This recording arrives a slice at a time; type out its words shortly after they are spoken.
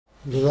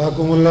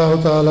Jazakumullahu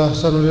ta'ala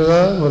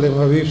ahsanul Mwalimu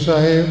Habib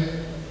Sahib,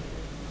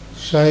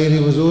 shairi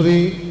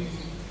mzuri.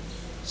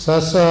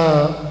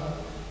 Sasa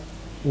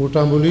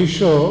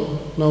utambulisho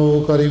na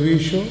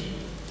ukaribisho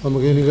wa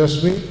mgeni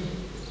rasmi.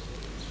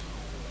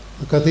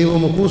 Katibu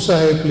Mkuu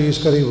Sahib,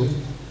 please, karibu.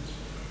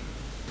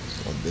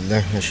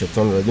 Billahi minash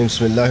shaitani rajim.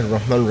 Bismillahir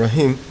rahmanir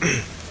rahim.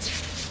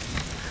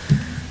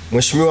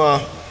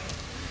 Mheshimiwa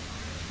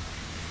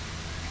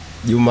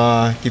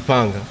Juma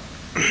Kipanga,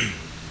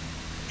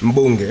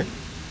 mbunge,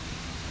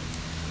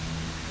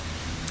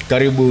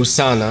 karibu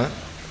sana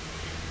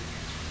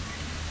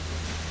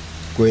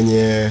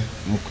kwenye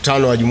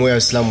mkutano wa Jumuiya ya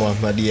Waislamu wa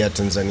Ahmadiyya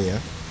Tanzania,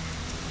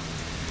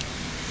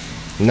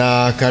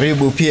 na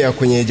karibu pia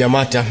kwenye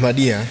Jamaat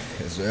Ahmadiyya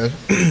as well.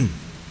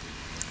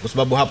 Kwa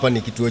sababu hapa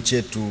ni kituo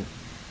chetu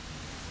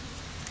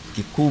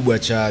kikubwa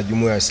cha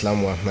Jumuiya ya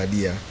Waislamu wa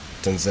Ahmadiyya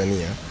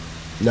Tanzania,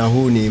 na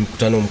huu ni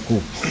mkutano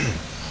mkuu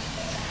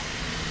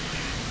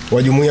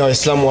wa Jumuiya ya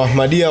Waislamu wa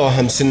Ahmadiyya wa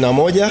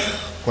 51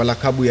 kwa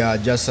lakabu ya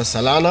Jalsa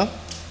Salana.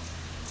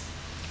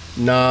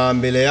 Na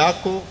mbele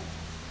yako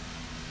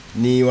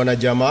ni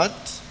wanajamaat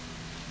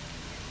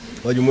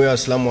wa Jumuiya ya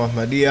Waislamu wa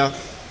Ahmadiyya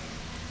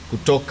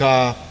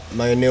kutoka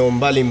maeneo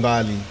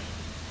mbalimbali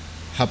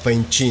hapa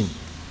nchini.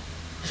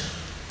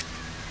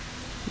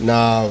 Na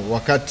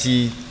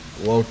wakati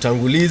wa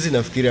utangulizi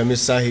nafikiri Amir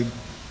Sahib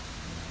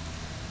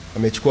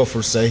amechukua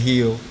fursa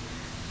hiyo.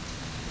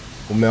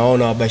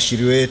 Umeona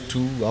wabashiri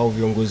wetu au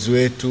viongozi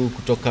wetu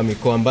kutoka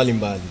mikoa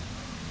mbalimbali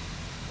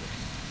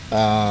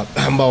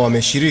ambao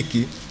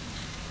wameshiriki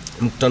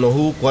mkutano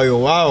huu. Kwa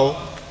hiyo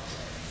wao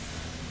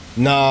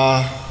na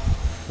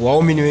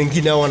waumini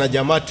wengine au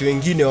wanajamati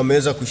wengine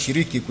wameweza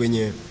kushiriki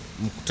kwenye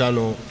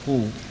mkutano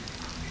huu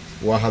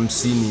wa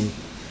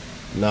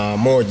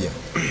 51.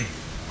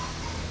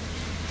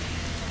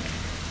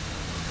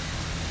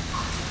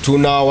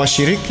 Tuna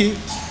washiriki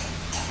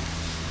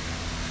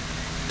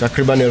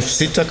takriban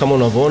 6,000 kama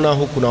unavyoona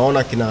huku.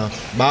 Naona kina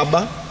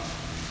baba,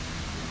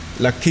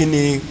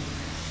 lakini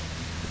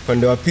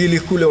upande wa pili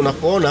kule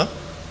unakoona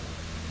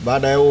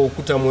baada ya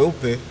ukuta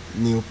mweupe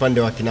ni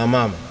upande wa kina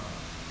mama.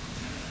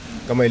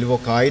 Kama ilivyo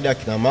kawaida,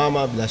 kina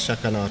mama bila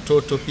shaka na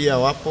watoto pia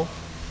wapo.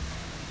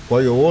 Kwa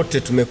hiyo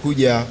wote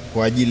tumekuja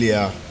kwa ajili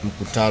ya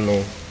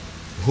mkutano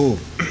huu.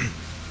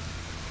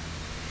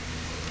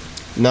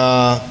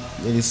 Na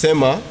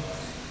nilisema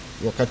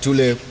wakati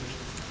ule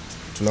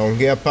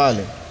tunaongea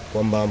pale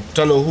kwamba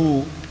mkutano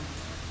huu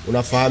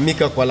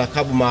unafahamika kwa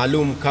lakabu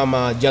maalum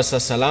kama Jalsa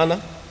Salana,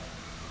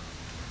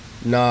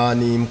 na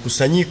ni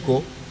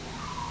mkusanyiko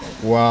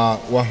wa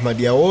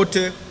Ahmadiyya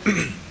wote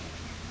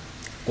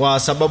kwa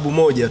sababu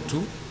moja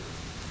tu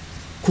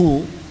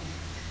kuu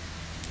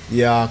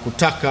ya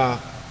kutaka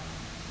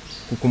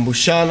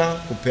kukumbushana,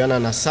 kupeana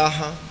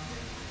nasaha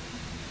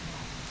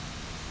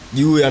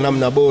juu ya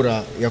namna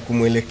bora ya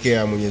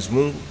kumwelekea Mwenyezi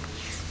Mungu.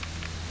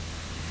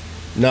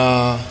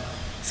 Na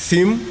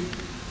theme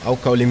au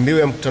kauli mbiu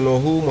ya mkutano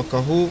huu mwaka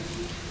huu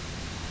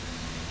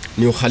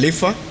ni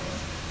ukhalifa,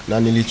 na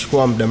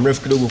nilichukua muda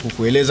mrefu kidogo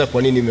kukueleza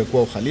kwa nini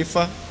imekuwa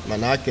ukhalifa.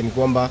 Maana yake ni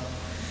kwamba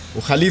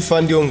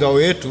ukhalifa ndio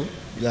ngao yetu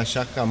bila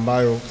shaka,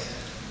 ambayo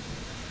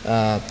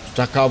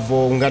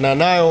tutakavoungana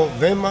nayo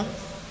vema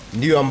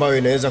ndio ambayo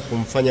inaweza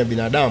kumfanya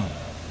binadamu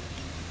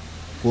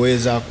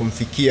kuweza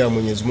kumfikia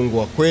Mwenyezi Mungu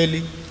wa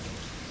kweli,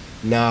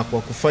 na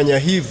kwa kufanya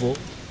hivyo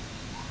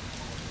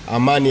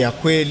amani ya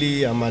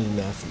kweli, amani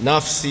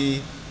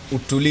nafsi,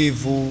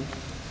 utulivu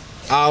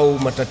au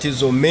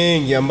matatizo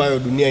mengi ambayo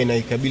dunia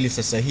inaikabili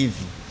sasa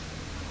hivi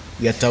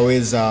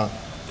yataweza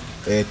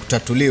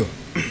kutatuliwa.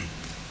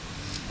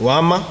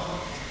 Wama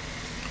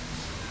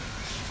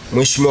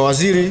Mheshimiwa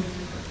Waziri,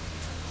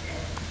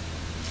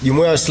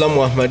 Jumuiya ya Waislamu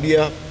wa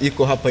Ahmadiyya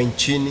iko hapa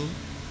nchini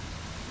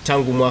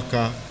tangu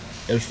mwaka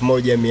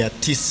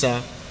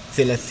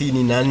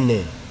 1934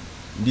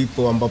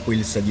 ndipo ambapo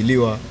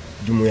ilisajiliwa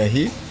jumuiya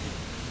hii.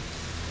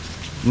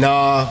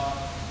 Na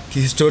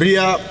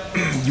kihistoria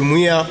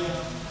jumuiya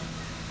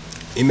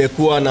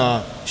imekuwa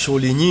na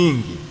shughuli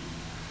nyingi: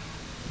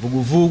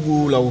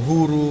 vuguvugu la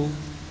uhuru,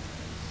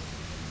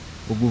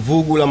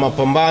 vuguvugu la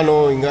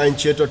mapambano. Ingawa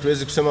nchi yetu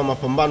hatuwezi kusema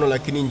mapambano,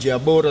 lakini njia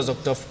bora za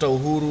kutafuta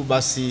uhuru,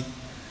 basi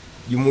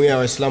Jumuiya ya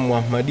Waislamu wa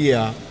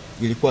Ahmadiyya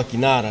ilikuwa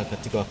kinara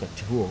katika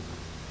wakati huo.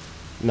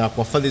 Na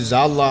kwa fadhili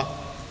za Allah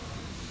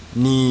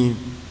ni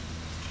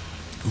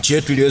nchi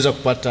yetu iliweza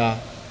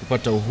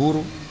kupata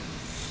uhuru.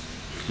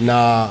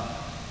 Na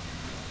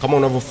kama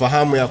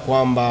unavyofahamu ya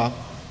kwamba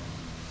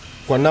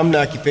kwa namna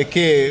ya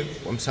kipekee,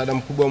 kwa msaada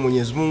mkubwa wa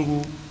Mwenyezi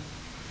Mungu,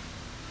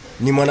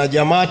 ni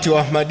mwanajamati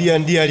wa Ahmadiyya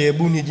ndiye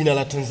aliyebuni jina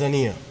la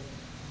Tanzania.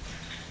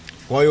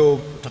 Kwa hiyo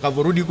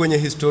utakavyorudi kwenye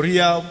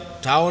historia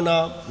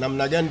utaona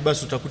namna gani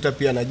basi utakuta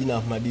pia na jina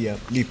Ahmadiyya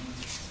lipo.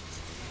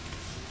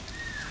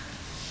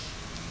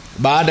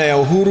 Baada ya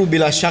uhuru,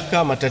 bila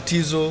shaka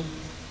matatizo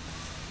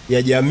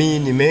ya jamii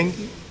ni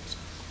mengi,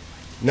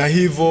 na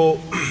hivyo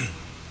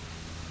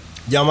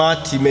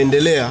Jamaati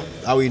imeendelea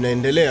au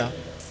inaendelea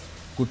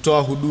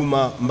kutoa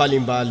huduma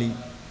mbalimbali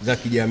za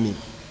kijamii.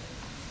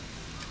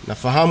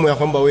 Nafahamu ya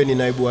kwamba wewe ni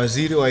Naibu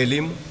Waziri wa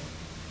Elimu,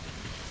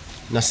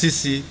 na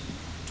sisi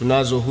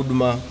tunazo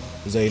huduma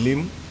za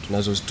elimu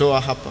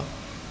tunazozitoa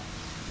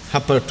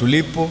hapa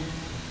tulipo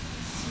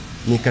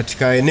ni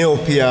katika eneo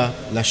pia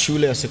la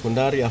shule ya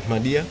sekondari ya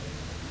Ahmadiyya,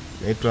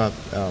 inaitwa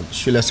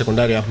shule ya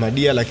sekondari ya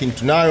Ahmadiyya, lakini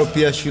tunayo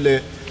pia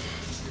shule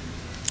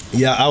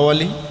ya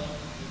awali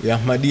ya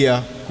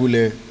Ahmadiyya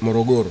kule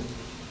Morogoro.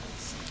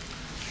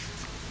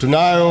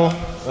 Tunayo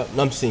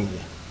na msingi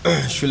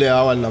shule ya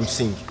awali na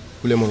msingi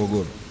kule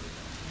Morogoro.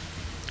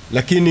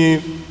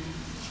 Lakini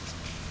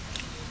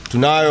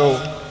tunayo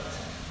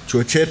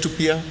chuo chetu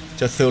pia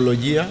cha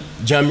Teknolojia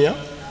Jamia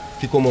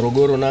kiko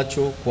Morogoro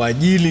nacho kwa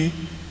ajili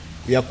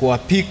ya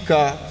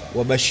kuwapika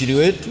wabashiri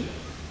wetu,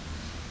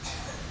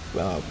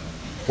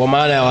 kwa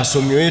maana ya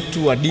wasomi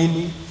wetu wa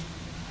dini,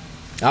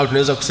 au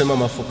tunaweza kusema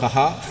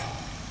mafukaha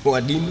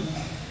wa dini,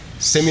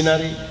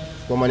 seminary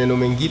kwa maneno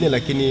mengine,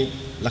 lakini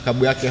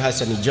lakabu yake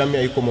hasa ni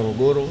Jamia, iko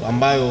Morogoro,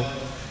 ambayo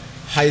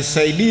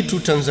haisaidii tu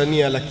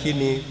Tanzania,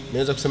 lakini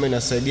naweza kusema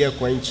inasaidia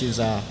kwa nchi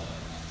za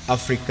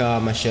Afrika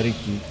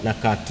Mashariki na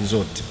Kati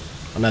zote.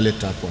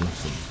 Wanaleta hapo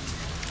wanafunzi.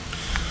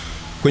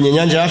 Kwenye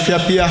nyanja ya afya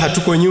pia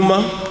hatuko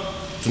nyuma.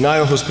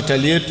 Tunayo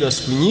hospitali yetu ya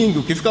siku nyingi.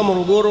 Ukifika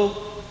Morogoro,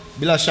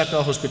 bila shaka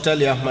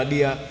hospitali ya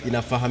Ahmadiyya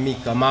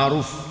inafahamika,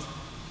 maarufu.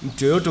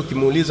 Mtu yoyote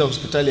ukimuuliza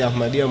hospitali ya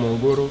Ahmadiyya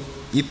Morogoro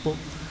ipo,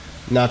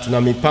 na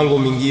tuna mipango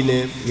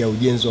mingine ya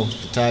ujenzi wa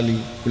hospitali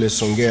kule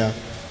Songea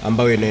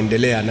ambayo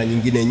inaendelea, na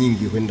nyingine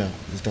nyingi huenda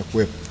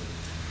zitakuwepo.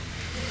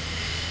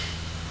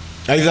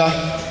 Aidha,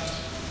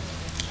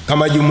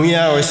 kama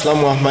jumuiya ya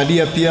Waislamu wa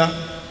Ahmadiyya pia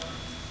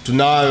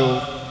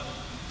tunayo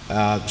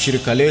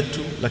shirika letu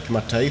la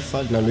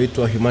kimataifa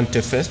linaloitwa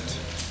Humanity First,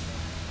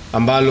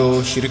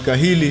 ambalo shirika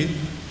hili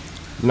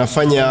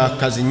linafanya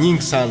kazi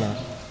nyingi sana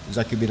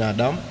za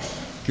kibinadamu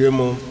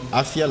ikiwemo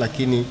afya,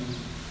 lakini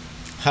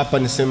hapa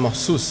nisema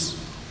mahsusi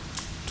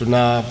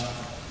tuna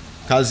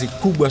kazi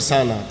kubwa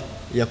sana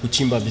ya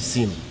kuchimba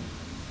visima.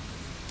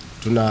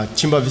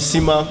 Tunachimba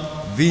visima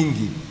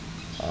vingi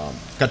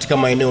katika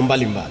maeneo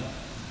mbalimbali.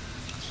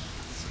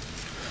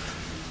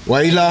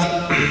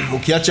 Waila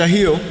ukiacha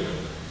hiyo,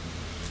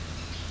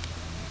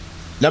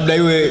 labda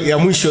iwe ya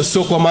mwisho,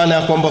 sio kwa maana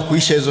ya kwamba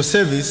kuisha hizo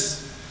service,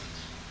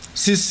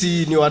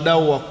 sisi ni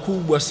wadau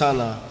wakubwa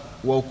sana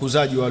wa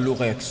ukuzaji wa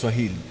lugha ya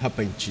Kiswahili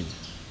hapa nchini.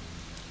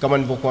 Kama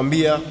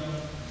nilivyokuambia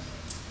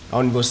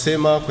au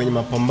nilivyosema, kwenye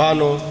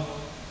mapambano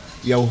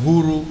ya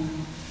uhuru,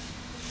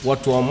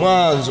 watu wa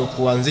mwanzo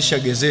kuanzisha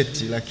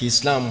gazeti la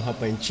Kiislamu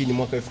hapa nchini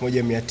mwaka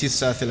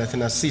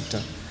 1936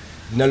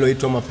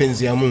 linaloitwa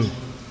Mapenzi ya Mungu,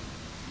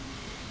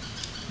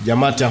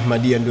 Jamaati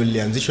Ahmadiyya ndio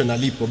lilianzishwa na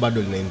lipo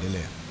bado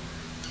linaendelea.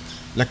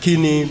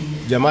 Lakini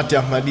Jamaati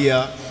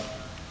Ahmadiyya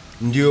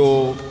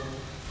ndio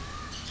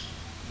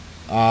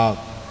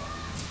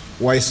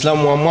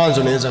Waislamu wa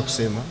mwanzo naweza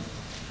kusema,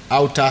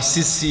 au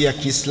taasisi ya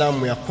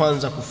Kiislamu ya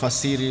kwanza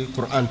kufasiri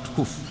Qur'an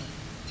tukufu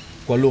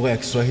kwa lugha ya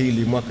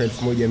Kiswahili mwaka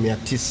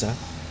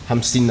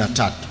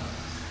 1953.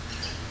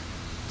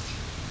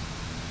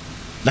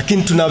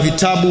 Lakini tuna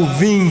vitabu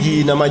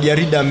vingi na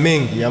majarida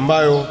mengi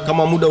ambayo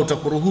kama muda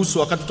utakuruhusu,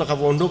 wakati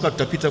tutakavyoondoka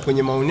tutapita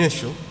kwenye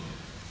maonyesho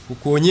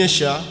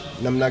kukuonyesha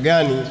namna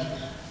gani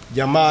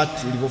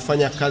Jamaati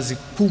ilivyofanya kazi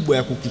kubwa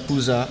ya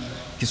kukikuza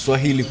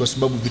Kiswahili, kwa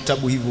sababu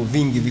vitabu hivyo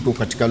vingi viko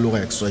katika lugha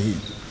ya Kiswahili.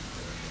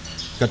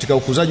 Katika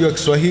ukuzaji wa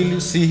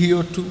Kiswahili si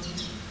hiyo tu,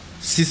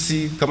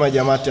 sisi kama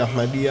Jamaati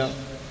Ahmadiyya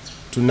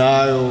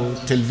tunayo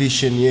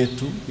television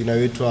yetu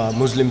inayoitwa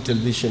Muslim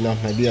Television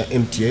Ahmadiyya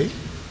MTA,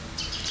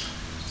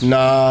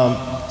 na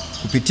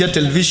kupitia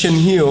television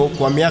hiyo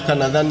kwa miaka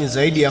nadhani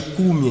zaidi ya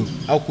 10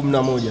 au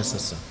 11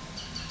 sasa,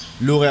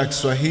 lugha ya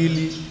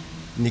Kiswahili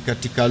ni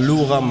katika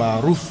lugha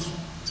maarufu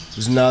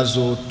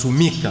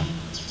zinazotumika,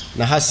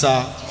 na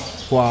hasa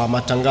kwa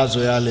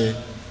matangazo yale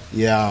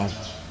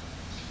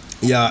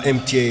ya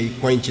MTA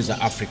kwa nchi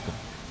za Afrika.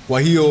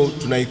 Kwa hiyo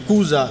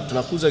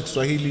tunakuza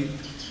Kiswahili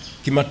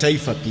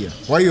kimataifa pia.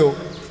 Kwa hiyo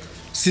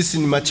sisi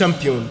ni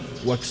machampion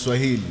wa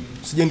Kiswahili.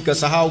 Sije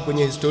nikasahau,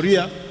 kwenye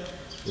historia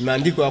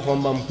imeandikwa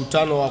kwamba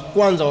mkutano wa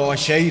kwanza wa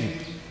washairi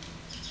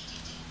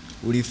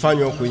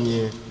ulifanywa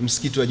kwenye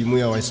msikiti wa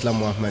Jumuiya ya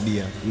Waislamu wa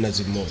Ahmadiyya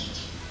Mnazi Mmoja.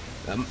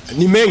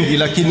 Ni mengi,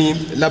 lakini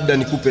labda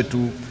nikupe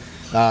tu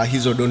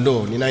hizo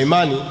dondoo. Nina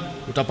imani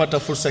utapata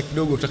fursa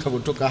kidogo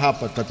utakapotoka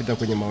hapa, tutapita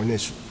kwenye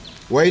maonyesho.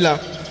 Waila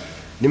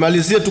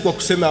nimalizie tu kwa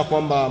kusema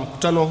kwamba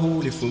mkutano huu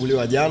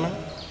ulifunguliwa jana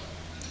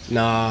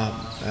na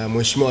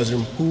Mheshimiwa Waziri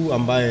Mkuu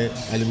ambaye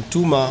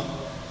alimtuma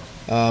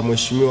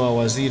Mheshimiwa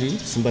Waziri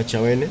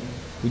Simbachawene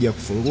kuja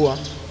kufungua.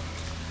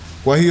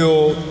 Kwa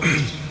hiyo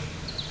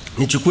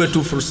nichukue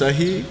tu fursa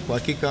hii kwa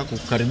hakika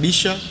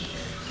kukukaribisha.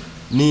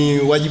 Ni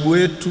wajibu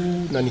wetu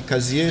na ni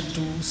kazi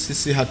yetu,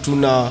 sisi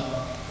hatuna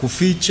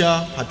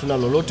kuficha, hatuna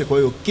lolote. Kwa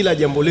hiyo kila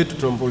jambo letu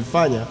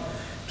tunapolifanya,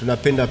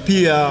 tunapenda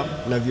pia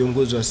na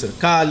viongozi wa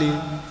serikali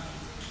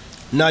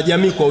na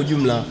jamii kwa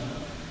ujumla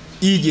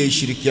ije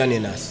ishirikiane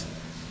nasi.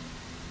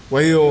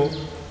 Kwa hiyo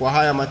kwa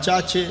haya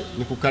machache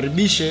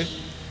nikukaribishe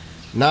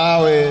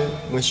nawe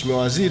Mheshimiwa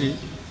Waziri,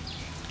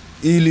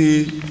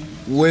 ili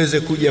uweze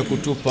kuja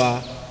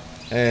kutupa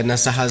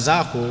nasaha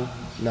zako,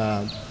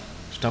 na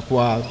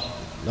tutakuwa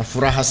na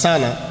furaha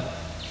sana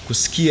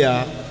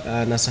kusikia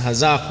nasaha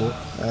zako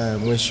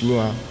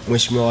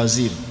Mheshimiwa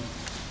Waziri.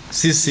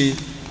 Sisi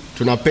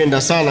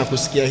tunapenda sana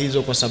kusikia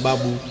hizo kwa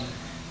sababu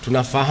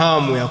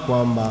tunafahamu ya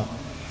kwamba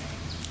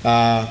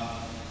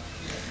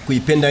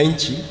kuipenda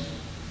nchi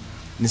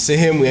ni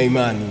sehemu ya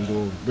imani,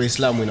 ndio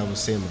Waislamu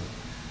inavyosema.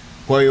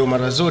 Kwa hiyo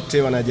mara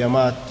zote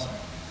wanajamaat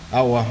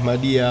au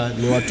Ahmadiyya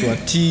ni watu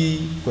watii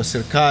kwa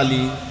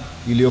serikali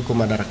iliyoko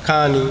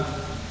madarakani,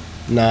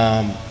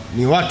 na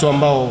ni watu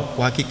ambao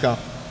kwa hakika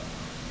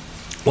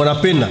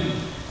wanapenda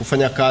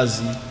kufanya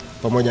kazi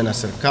pamoja na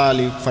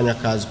serikali, kufanya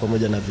kazi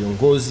pamoja na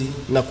viongozi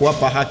na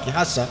kuwapa haki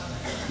hasa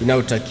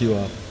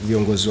inayotakiwa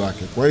viongozi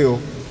wake. Kwa hiyo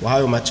kwa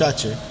hayo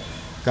machache,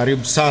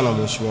 karibu sana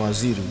Mheshimiwa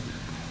Waziri,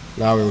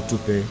 nawe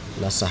utupe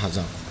nasaha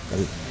zako.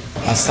 Karibu.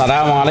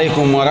 Assalamu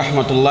alaikum wa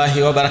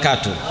rahmatullahi wa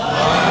barakatuh.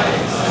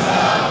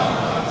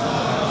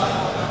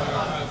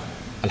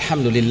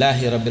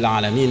 Alhamdulillahi rabbil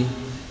alamin,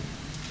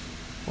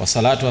 wa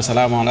salatu wa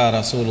salamu ala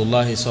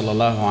Rasulullah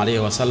sallallahu alayhi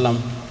wa sallam.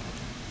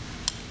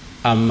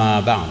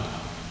 Amma ba'd.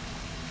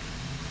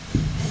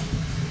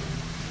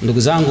 Ndugu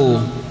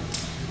zangu,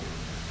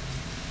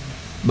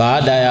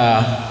 baada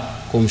ya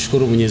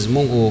kumshukuru Mwenyezi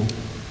Mungu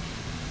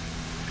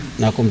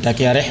na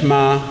kumtakia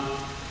rehma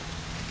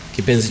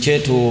kipenzi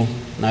chetu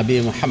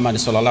Nabii Muhammad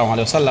sallallahu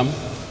alaihi wasallam,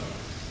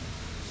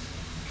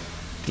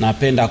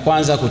 napenda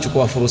kwanza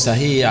kuchukua fursa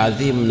hii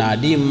adhimu na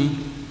adimu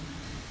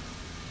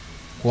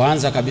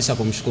kuanza kabisa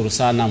kumshukuru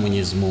sana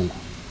Mwenyezi Mungu.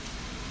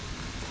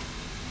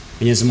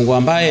 Mwenyezi Mungu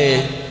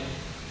ambaye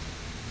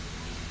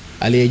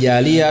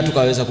aliyejalia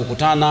tukaweza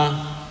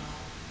kukutana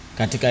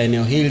katika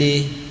eneo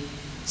hili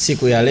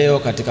siku ya leo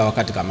katika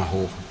wakati kama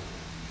huu.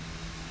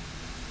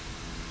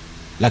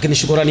 Lakini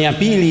shukrani ya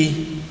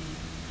pili,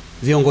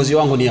 viongozi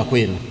wangu, ni ya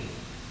kwenu.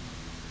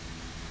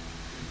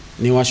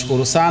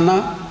 Niwashukuru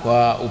sana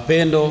kwa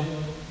upendo,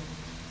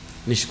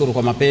 nishukuru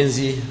kwa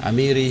mapenzi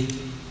amiri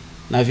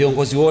na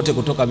viongozi wote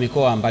kutoka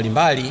mikoa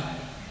mbalimbali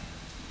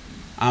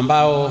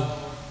ambao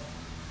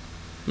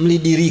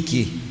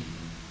mlidiriki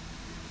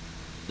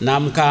na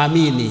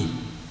mkaamini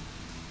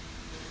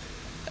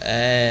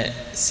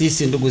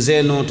sisi ndugu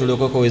zenu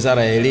tuliokuwa kwa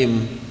Wizara ya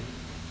Elimu.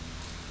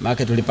 Maana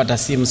tulipata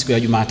simu siku ya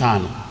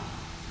Jumatano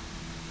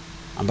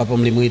ambapo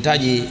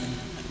mlimuhitaji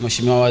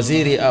Mheshimiwa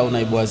Waziri au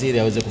Naibu Waziri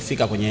aweze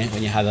kufika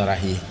kwenye hadhara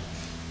hii.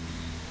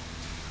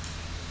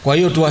 Kwa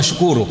hiyo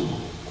tuwashukuru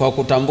kwa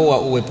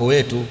kutambua uwepo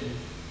wetu,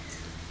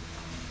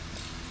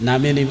 na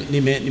mimi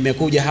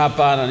nimekuja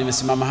hapa na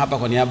nimesimama hapa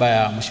kwa niaba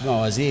ya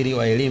Mheshimiwa Waziri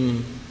wa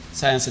Elimu,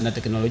 Sayansi na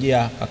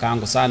Teknolojia,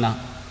 kakaangu sana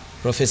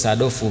Profesa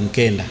Adolfu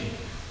Mkenda.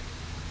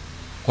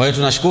 Kwa hiyo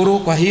tunashukuru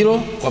kwa hilo,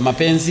 kwa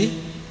mapenzi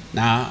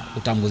na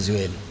utambuzi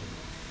wenu.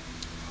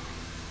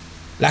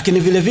 Lakini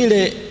vile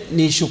vile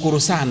ni shukuru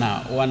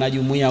sana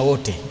wanajumuiya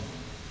wote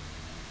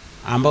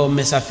ambao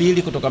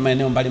mmesafiri kutoka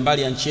maeneo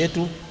mbalimbali ya nchi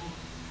yetu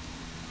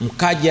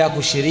mkaja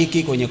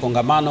kushiriki kwenye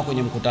kongamano,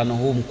 kwenye mkutano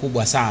huu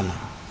mkubwa sana.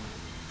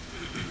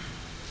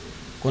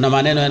 Kuna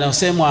maneno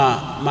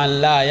yanayosemwa, man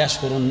la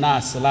yashkuru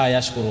nas la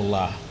yashkuru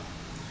Allah.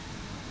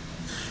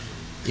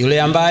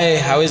 Yule ambaye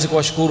hawezi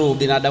kuwashukuru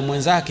binadamu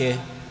wenzake,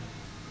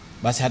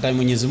 basi hata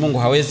Mwenyezi Mungu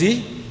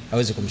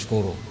hawezi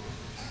kumshukuru.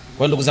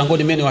 Kwa ndugu zangu,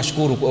 mimi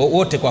niwashukuru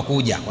wote kwa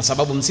kuja, kwa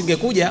sababu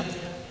msingekuja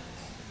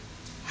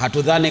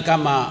hatudhani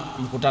kama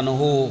mkutano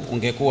huu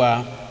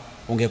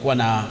ungekuwa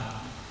na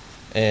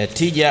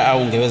tija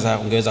au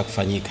ungeweza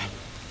kufanyika.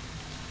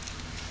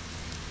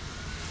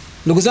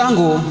 Ndugu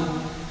zangu,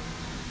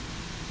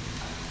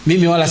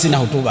 mimi wala sina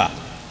hotuba.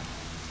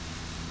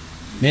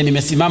 Mimi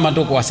nimesimama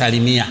tu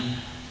kuwasalimia,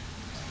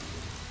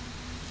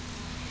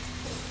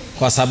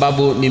 kwa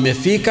sababu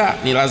nimefika,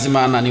 ni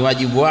lazima na ni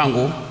wajibu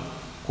wangu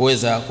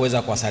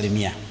kuweza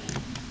kuwasalimia.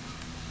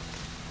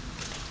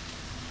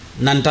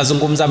 Na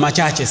nitazungumza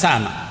machache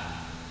sana,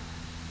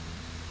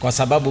 kwa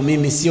sababu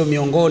mimi sio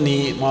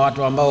miongoni mwa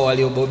watu ambao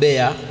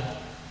waliobobea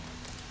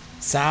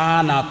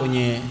sana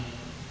kwenye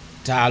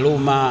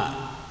taaluma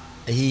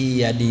hii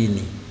ya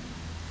dini.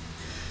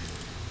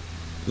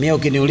 Mimi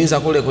ukiniuliza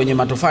kule kwenye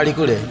matofali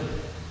kule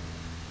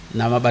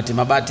na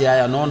mabati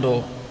haya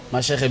nondo,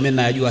 mashehe mimi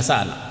najua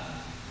sana.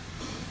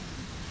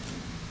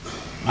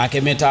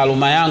 Maana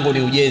taaluma yangu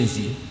ni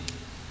ujenzi.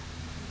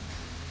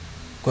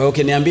 Kwa hiyo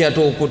ukiniambia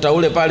tu ukuta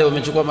ule pale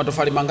umechukua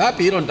matofali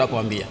mangapi, hilo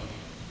nitakwambia.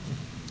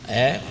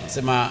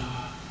 Sema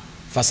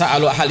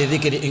fasalu ahli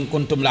dhikri in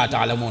kuntum la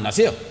ta'lamuna,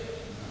 sio?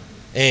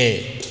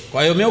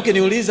 Kwa hiyo mimi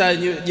ukiniuliza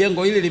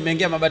jengo hili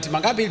limeingia mabati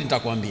mangapi, hili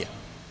nitakwambia.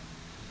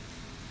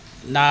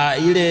 Na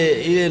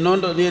ile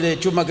nondo, ile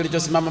chuma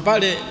kilichosimama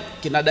pale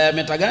kina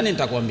diameter gani,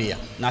 nitakwambia.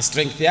 Na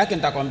strength yake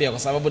nitakwambia, kwa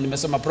sababu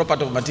nimesoma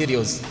property of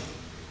materials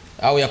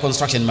au ya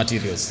construction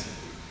materials.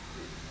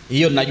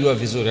 Hiyo najua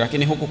vizuri,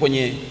 lakini huku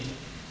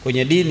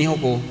kwenye dini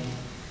huku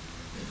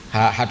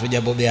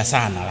hatujabobea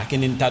sana,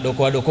 lakini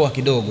nitadokoa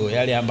kidogo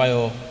yale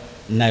ambayo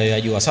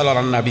ninayoyajua.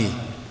 Sallallahu alaihi nabii.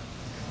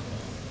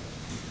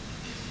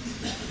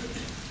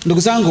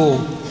 Ndugu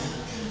zangu,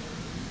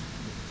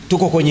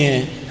 tuko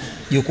kwenye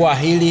jukwaa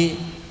hili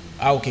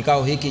au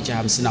kikao hiki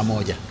cha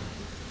 51.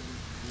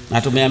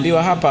 Na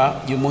tumeambiwa hapa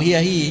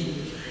jumuiya hii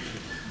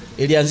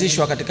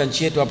ilianzishwa katika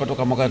nchi yetu hapa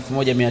toka mwaka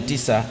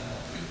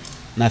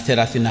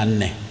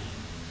 1934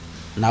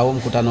 na huu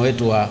mkutano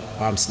wetu wa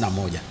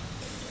 51.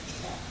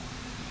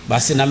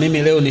 Basi na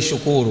mimi leo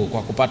nishukuru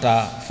kwa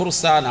kupata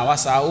fursa na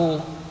wasaa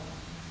huu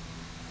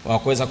wa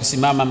kuweza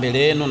kusimama mbele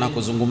yenu na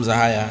kuzungumza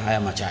haya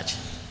machache.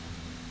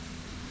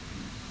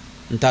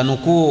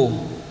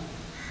 Nitanukuu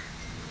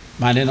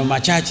maneno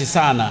machache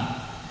sana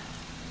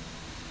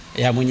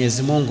ya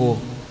Mwenyezi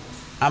Mungu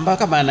ambayo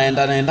kama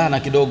yanaendana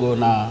kidogo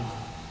na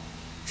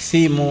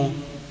thimu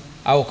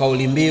au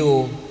kauli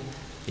mbiu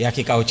ya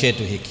kikao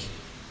chetu hiki.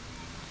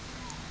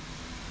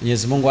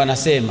 Mwenyezi Mungu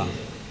anasema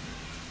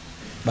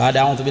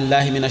baada a'udhu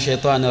billahi minash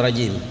shaitani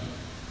rajim,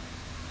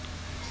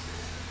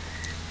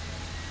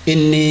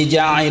 inni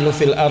ja'ilu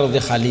fil ardi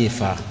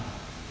khalifa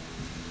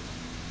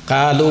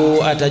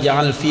qalu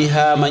ataj'al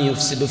fiha man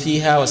yufsidu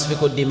fiha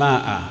wasfiku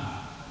dimaa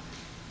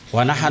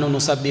wa nahnu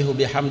nusabbihu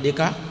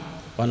bihamdika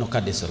wa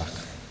nuqaddisu lak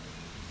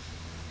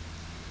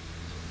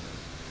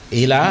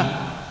ila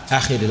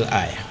akhiril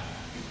aya.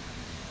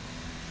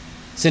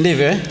 Si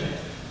ndivyo?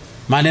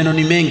 Maneno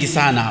ni mengi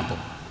sana hapo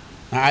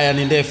na aya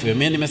ni ndefu.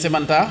 Mimi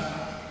nimesema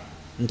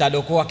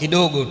nitadokoa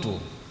kidogo tu.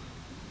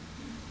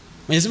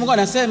 Mwenyezi Mungu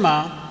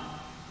anasema,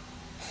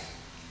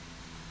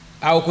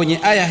 au kwenye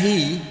aya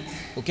hii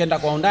ukienda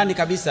kwa undani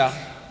kabisa,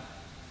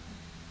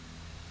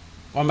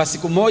 kwamba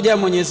siku moja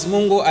Mwenyezi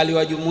Mungu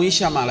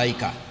aliwajumuisha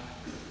malaika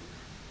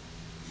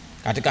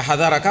katika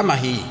hadhara kama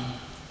hii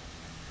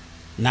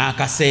na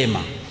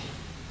akasema,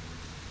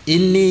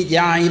 inni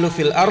ja'ilu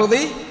fil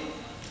ardi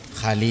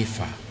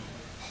khalifa.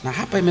 Na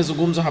hapa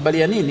imezungumzwa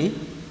habari ya nini?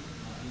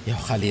 Ya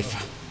khalifa.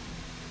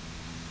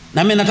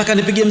 Na mimi nataka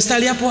nipige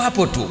mstari hapo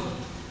hapo tu,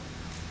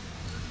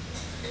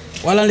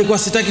 wala nilikuwa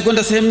sitaki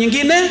kwenda sehemu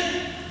nyingine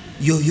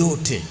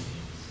yoyote.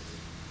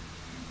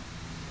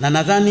 Na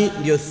nadhani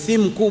ndio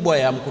theme kubwa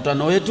ya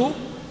mkutano wetu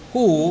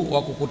huu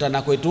wa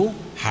kukutana kwetu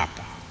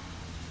hapa.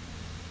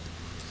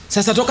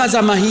 Sasa toka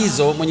zama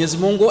hizo Mwenyezi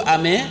Mungu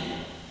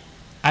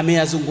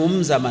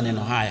ameyazungumza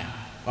maneno haya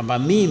kwamba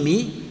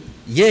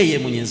yeye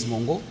Mwenyezi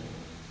Mungu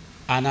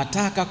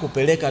anataka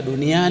kupeleka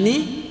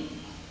duniani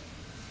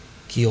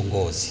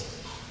kiongozi.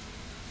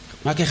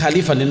 Maana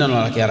khalifa ni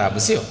neno la Kiarabu,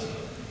 sio?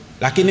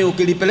 Lakini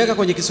ukilipeleka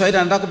kwenye Kiswahili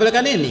anataka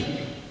kupeleka nini?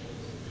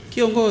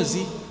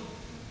 Kiongozi.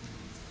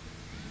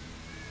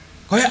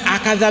 Kwa hiyo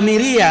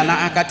akadhamiria na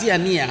akatia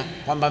nia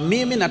kwamba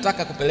mimi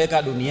nataka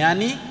kupeleka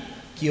duniani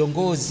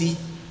kiongozi,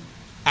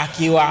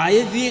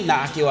 akiwaidhi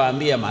na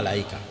akiwaambia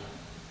malaika.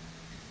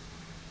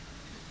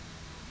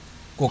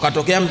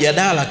 Kukatokea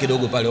mjadala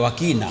kidogo pale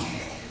wakina,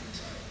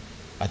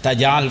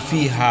 ataj'al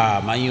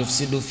fiha man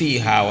yufsidu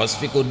fiha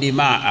wasfiku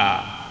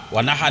dimaa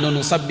wa nahnu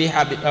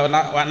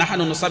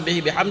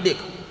nusabbihu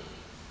bihamdika.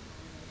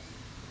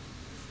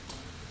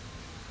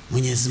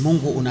 Mwenyezi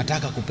Mungu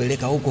unataka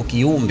kupeleka huko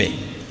kiumbe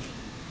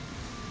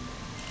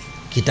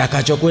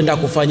kitakachokwenda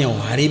kufanya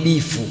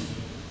uharibifu,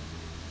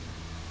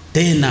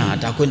 tena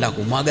atakwenda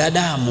kumwaga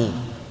damu,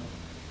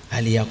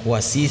 hali ya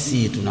kuwa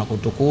sisi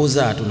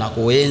tunakutukuza,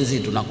 tunakuenzi,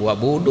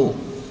 tunakuabudu.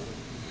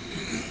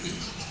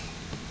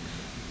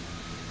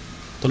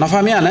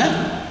 Tunafahamiana eh?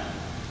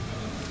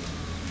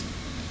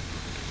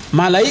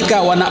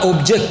 Malaika wana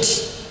object,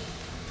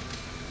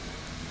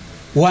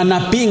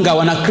 wanapinga,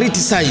 wana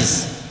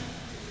criticize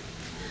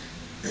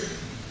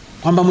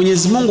kwamba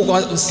Mwenyezi Mungu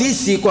kwa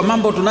sisi, kwa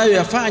mambo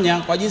tunayoyafanya,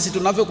 kwa jinsi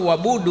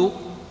tunavyokuabudu,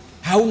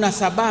 hauna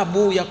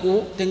sababu ya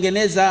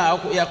kutengeneza au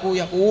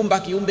ya kuumba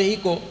kiumbe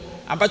hiko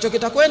ambacho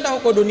kitakwenda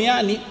huko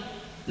duniani,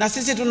 na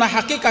sisi tuna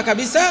hakika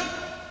kabisa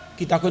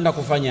kitakwenda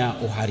kufanya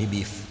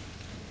uharibifu.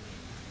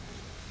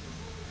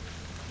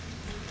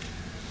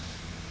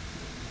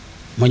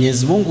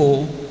 Mwenyezi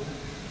Mungu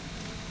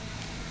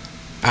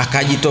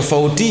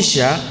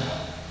akajitofautisha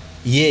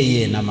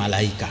yeye na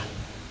malaika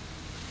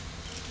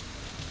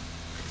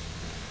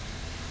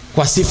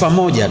kwa sifa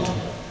moja tu.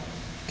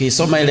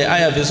 Kisoma ile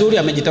aya vizuri,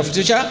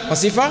 amejitofautisha kwa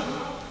sifa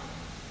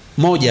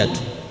moja tu.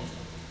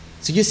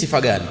 Sijui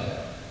sifa gani?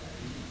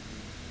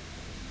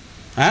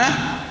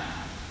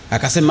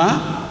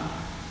 Akasema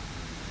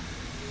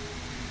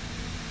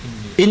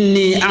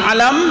inni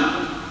a'lam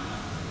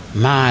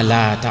ma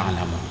la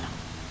ta'lamun.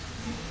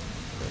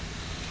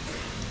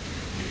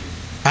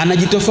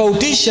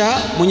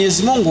 Anajitofautisha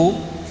Mwenyezi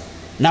Mungu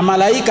na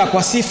malaika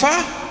kwa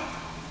sifa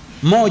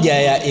moja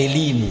ya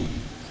elimu,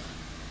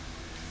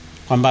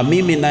 kwamba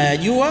mimi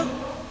nayajua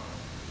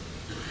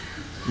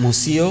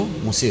musio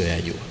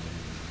yajua.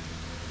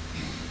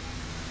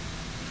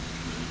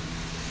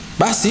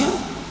 Basi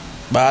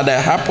baada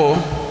ya hapo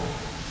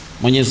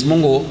Mwenyezi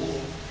Mungu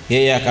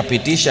yeye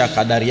akapitisha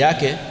kadari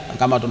yake.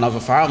 Kama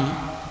tunavyofahamu,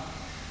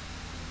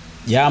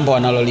 jambo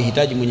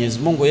analolihitaji Mwenyezi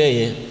Mungu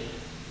yeye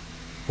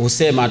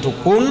husema tu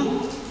kun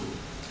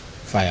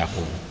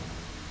fayakun.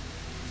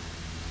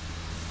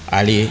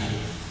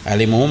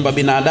 Alimuumba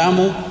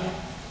binadamu,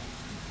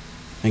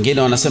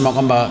 wengine wanasema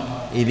kwamba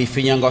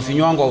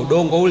ilifinywangwa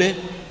udongo ule,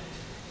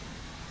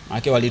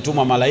 maana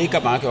walitumwa malaika,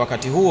 maana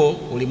wakati huo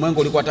ulimwengu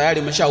ulikuwa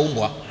tayari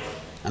umeshaumbwa.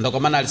 Ndio kwa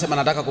maana alisema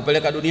nataka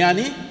kupeleka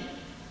duniani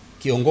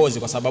kiongozi,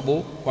 kwa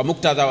sababu kwa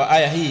muktadha wa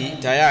aya hii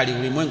tayari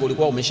ulimwengu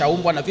ulikuwa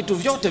umeshaumbwa na vitu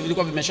vyote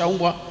vilikuwa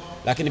vimeshaumbwa,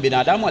 lakini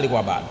binadamu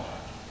alikuwa bado.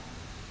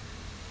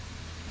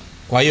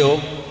 Kwa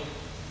hiyo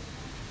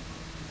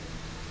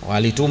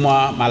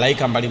walitumwa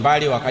malaika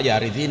mbalimbali wakaja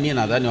ardhini,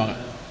 nadhani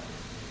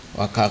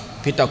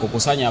wakapita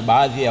kukusanya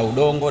baadhi ya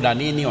udongo na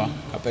nini,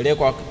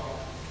 wakapelekwa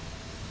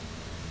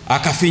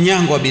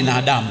akafinyangwa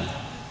binadamu,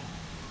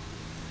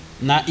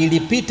 na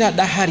ilipita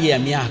dahari ya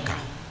miaka,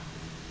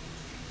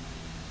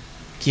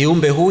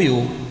 kiumbe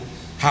huyu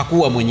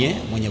hakuwa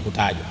mwenye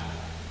kutajwa.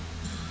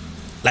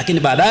 Lakini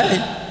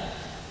baadaye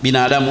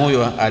binadamu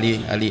huyu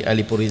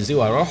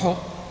alipuliziwa roho,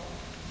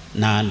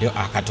 na ndio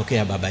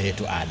akatokea baba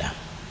yetu Adam.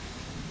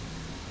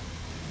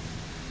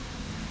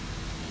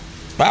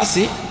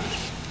 Basi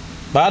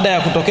baada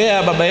ya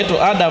kutokea baba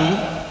yetu Adam,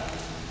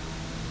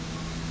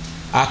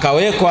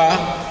 akawekwa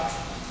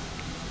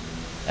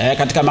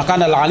katika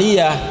makana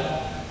al-aliya,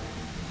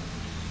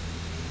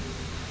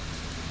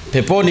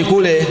 peponi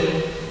kule.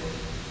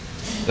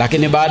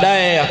 Lakini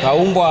baadaye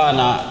akaumbwa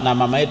na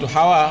mama yetu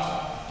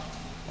Hawa,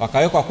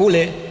 wakawekwa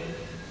kule.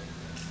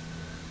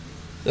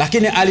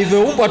 Lakini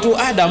alivyoumbwa tu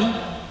Adam,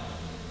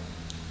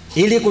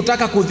 ili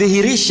kutaka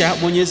kudhihirisha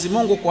Mwenyezi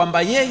Mungu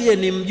kwamba yeye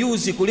ni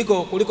mjuzi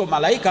kuliko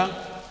malaika,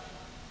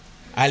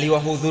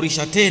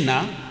 aliwahudhurisha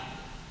tena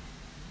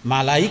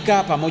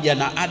malaika pamoja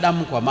na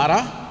Adam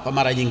kwa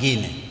mara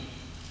nyingine.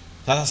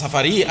 Sasa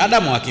safari hii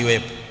Adamu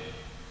akiwepo,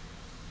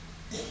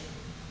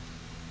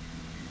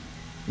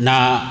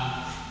 na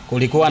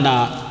kulikuwa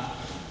na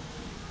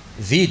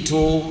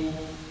vitu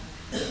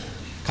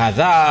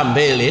kadhaa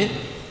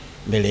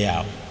mbele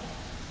yao.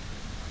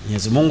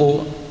 Mwenyezi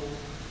Mungu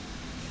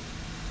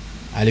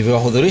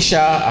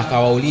alivyowahudhurisha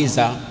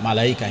akawauliza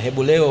malaika,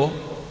 hebu leo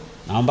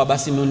naomba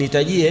basi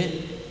mnitajie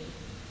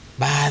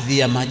baadhi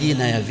ya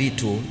majina ya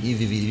vitu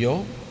hivi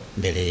vilivyo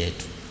mbele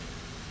yetu.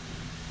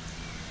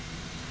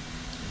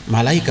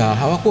 Malaika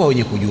hawakuwa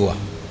wenye kujua,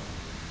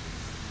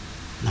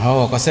 na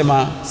wao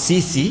wakasema,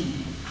 sisi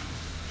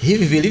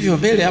hivi vilivyo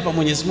mbele hapa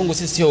Mwenyezi Mungu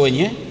sisi sio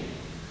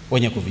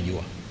wenye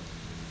kuvijua.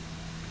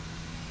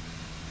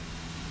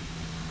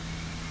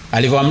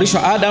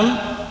 Alivyoamrishwa Adam,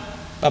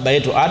 baba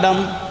yetu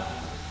Adam,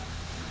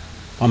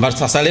 kwamba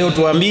sasa leo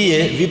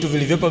tuambie vitu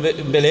vilivyopo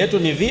mbele yetu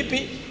ni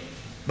vipi,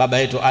 baba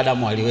yetu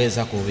Adam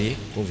aliweza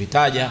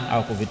kuvitaja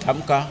au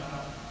kuvitamka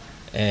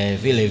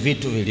vile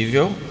vitu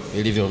vilivyo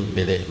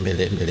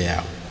mbele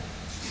yao.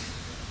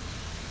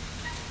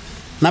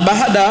 Na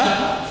baada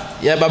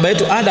ya baba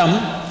yetu Adam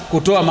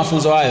kutoa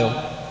mafunzo hayo,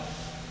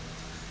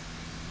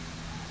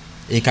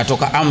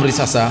 ikatoka amri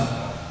sasa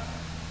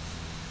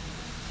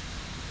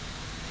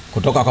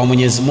kutoka kwa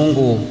Mwenyezi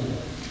Mungu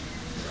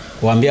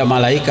kuambia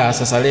malaika,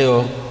 sasa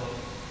leo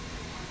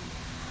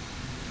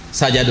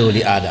sajadu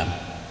li Adam,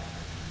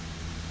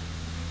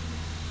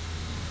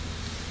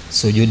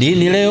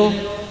 sujudini leo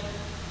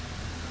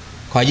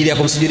kwa ajili ya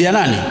kumsujudia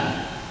nani?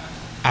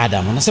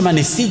 Adam. Anasema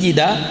ni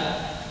sijida,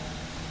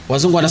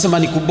 wazungu wanasema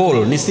ni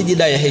kubol, ni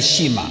sijida ya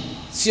heshima,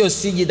 sio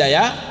sijida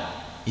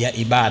ya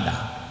ibada.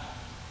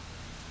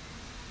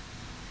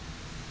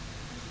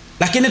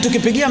 Lakini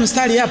tukipigia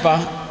mstari hapa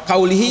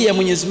kauli hii ya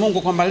Mwenyezi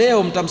Mungu kwamba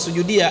leo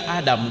mtamsujudia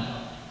Adam,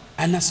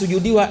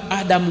 anasujudiwa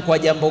Adam kwa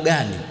jambo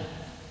gani?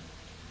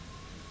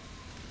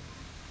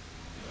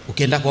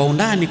 Ukienda kwa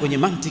undani kwenye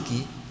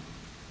mantiki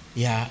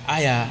ya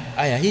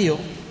aya hiyo,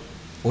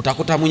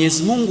 utakuta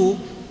Mwenyezi Mungu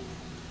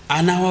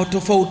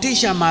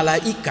anawatofautisha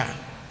malaika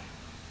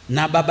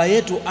na baba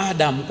yetu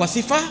Adam kwa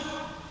sifa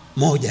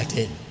moja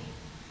tena,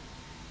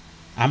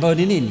 ambayo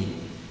ni nini?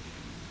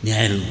 Ni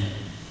elimu.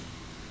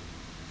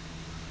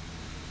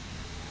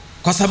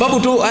 Kwa sababu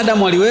tu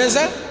Adam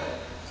aliweza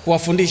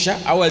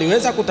kuwafundisha au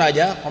aliweza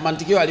kutaja kwa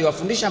mantikio,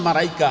 aliwafundisha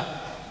malaika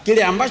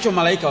kile ambacho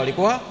malaika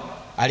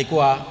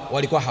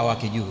walikuwa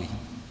hawakijui.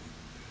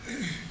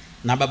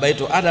 Na baba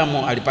yetu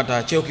Adamu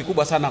alipata cheo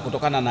kikubwa sana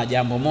kutokana na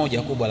jambo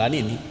moja kubwa la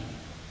nini?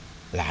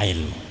 La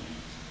ilmu.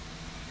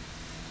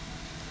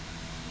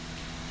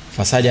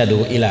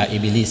 Fasajadu ila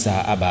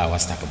ibilisa aba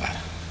wastakbara,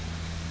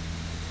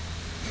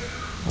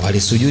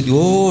 walisujudu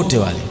wote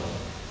wale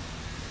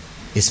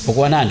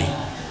isipokuwa nani?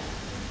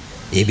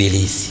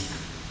 Ibilisi.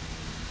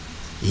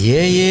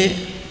 Yeye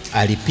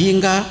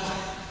alipinga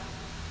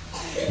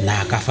na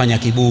akafanya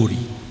kiburi,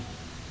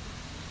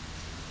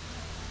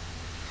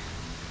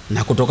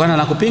 na kutokana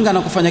na kupinga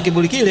na kufanya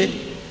kiburi kile,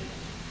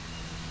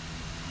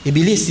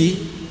 Ibilisi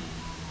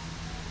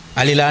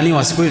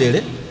alilaaniwa siku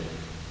ile,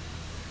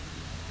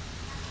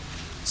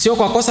 sio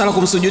kwa kosa la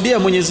kumsujudia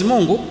Mwenyezi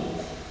Mungu,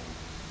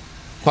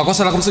 kwa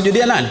kosa la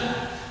kumsujudia nani?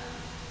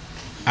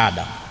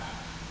 Adam.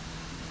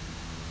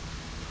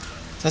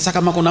 Sasa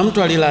kama kuna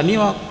mtu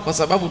alilaaniwa kwa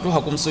sababu tu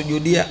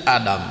hakumsujudia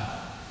Adam,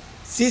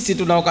 sisi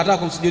tunaokataa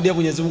kumsujudia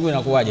Mwenyezi Mungu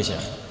inakuwaje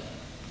shekhi?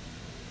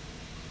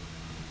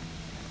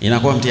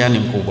 Inakuwa mtihani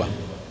mkubwa.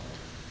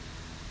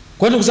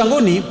 Kwa ndugu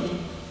zanguni,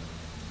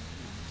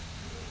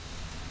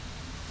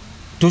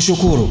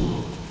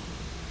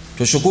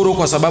 tushukuru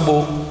kwa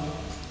sababu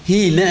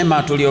hii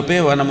neema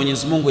tuliyopewa na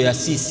Mwenyezi Mungu ya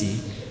sisi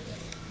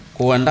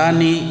kuwa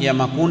ndani ya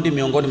makundi,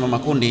 miongoni mwa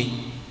makundi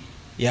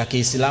ya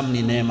Kiislamu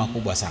ni neema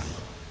kubwa sana,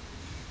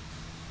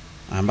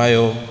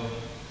 ambayo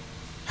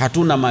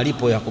hatuna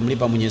malipo ya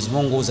kumlipa Mwenyezi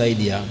Mungu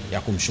zaidi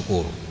ya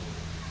kumshukuru.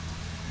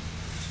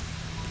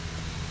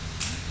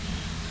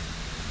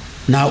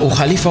 Na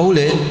ukhalifa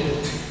ule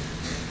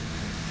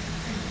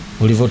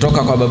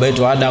ulivyotoka kwa baba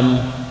yetu Adam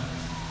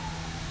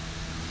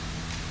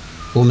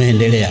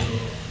umeendelea,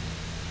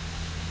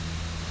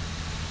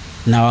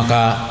 na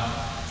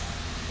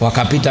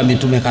wakapita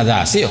mitume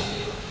kadhaa, sio?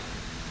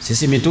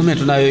 Sisi mitume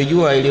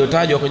tunayoijua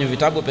iliyotajwa kwenye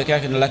vitabu pekee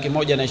yake ni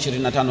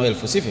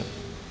 125,000, sivyo?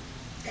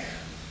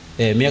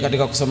 Mimi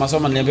katika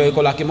kusoma niliambiwa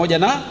iko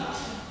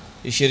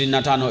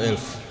 125,000.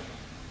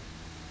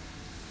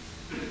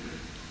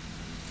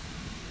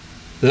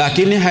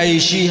 Lakini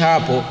haishi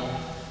hapo.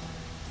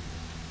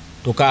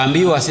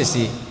 Tukaambiwa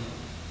sisi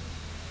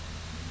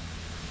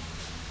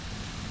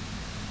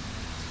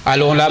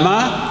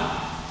al-ulama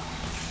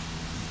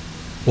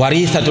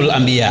warithatul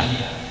anbiya.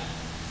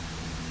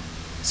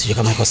 Sio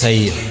kama iko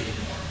sahihi.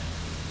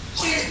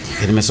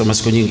 Nimesoma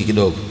siku nyingi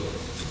kidogo.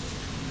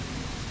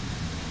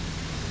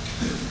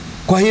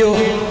 Kwa hiyo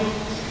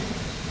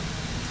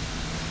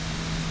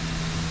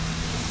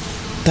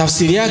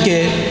tafsiri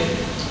yake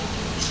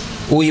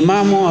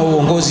uimamu au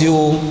uongozi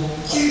huu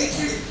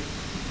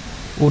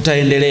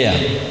utaendelea,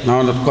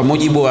 na kwa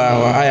mujibu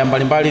wa aya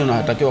mbalimbali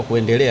unatakiwa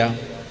kuendelea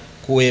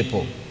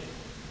kuwepo.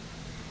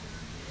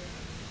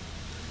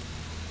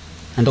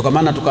 Ndio kwa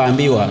maana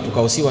tukaambiwa,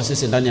 tukahusiwa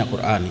sisi ndani ya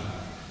Qur'ani,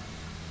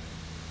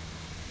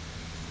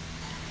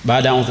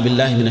 baada a'udhu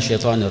billahi minash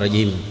shaitani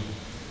rajim,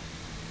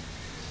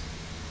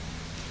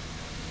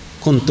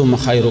 kuntum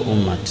khairu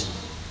ummat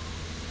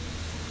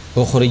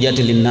ukhrijat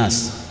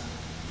linnas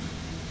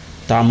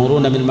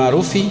ta'muruna bil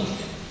ma'rufi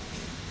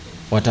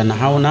wa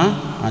tanhauna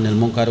 'anil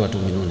munkari wa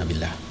tu'minuna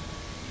billah.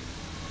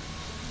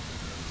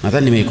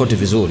 Nadhani nimeikoti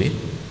vizuri,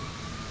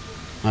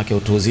 maana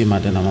utu uzima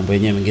tena mambo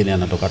yenyewe mengine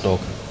yanatoka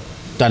toka.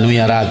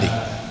 Tanuia radhi.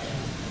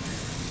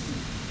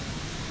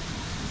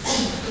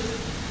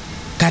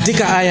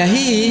 Katika aya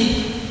hii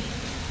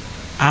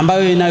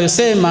ambayo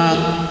inayosema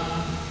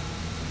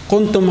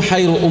kuntum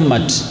khairu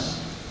ummat,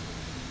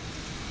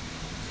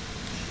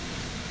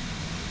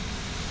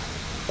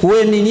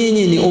 kuweni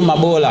nyinyi ni umma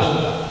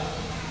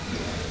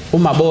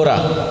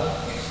bora,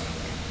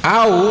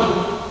 au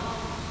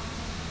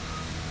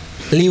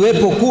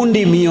liwepo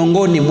kundi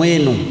miongoni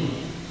mwenu,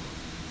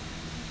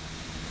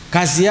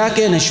 kazi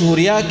yake na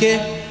shughuli yake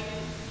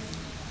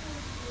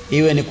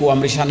iwe ni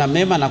kuamrishana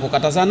mema na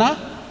kukatazana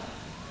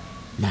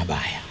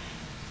mabaya.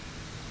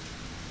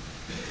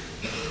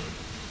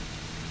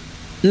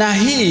 Na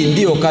hii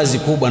ndiyo kazi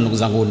kubwa, ndugu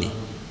zanguni.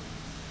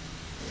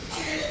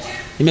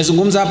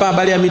 Nimezungumza hapa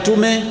habari ya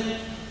mitume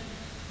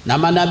na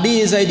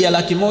manabii zaidi ya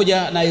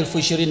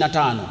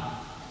 125,000.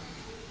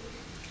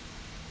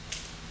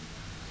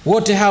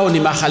 Wote hao ni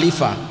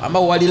makhalifa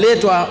ambao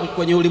waliletwa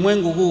kwenye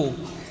ulimwengu huu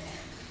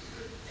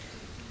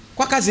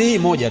kwa kazi hii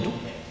moja tu.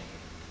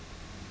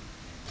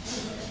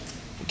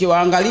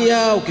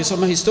 Ukiwaangalia,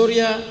 ukisoma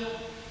historia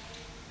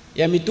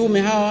ya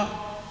mitume hawa,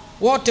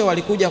 wote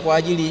walikuja kwa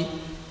ajili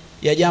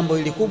ya jambo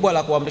hili kubwa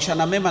la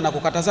kuamrishana mema na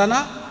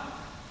kukatazana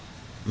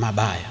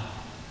mabaya,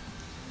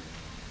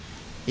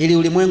 ili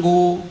ulimwengu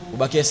huu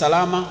ubakie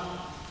salama.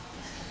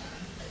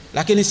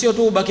 Lakini sio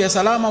tu ubakie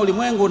salama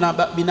ulimwengu, na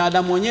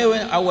binadamu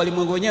wenyewe au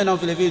walimwengu wenyewe nao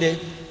vile vile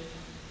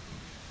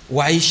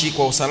waishi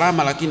kwa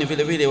usalama, lakini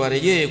vile vile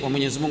warejee kwa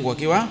Mwenyezi Mungu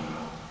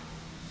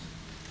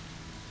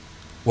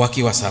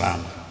wakiwa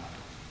salama.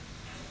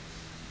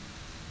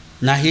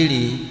 Na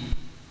hili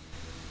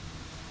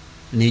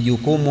ni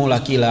jukumu la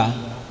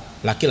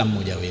kila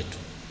mmoja wetu.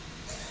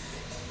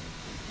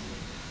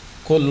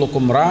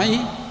 Kullukum ra'i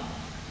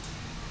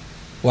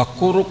wa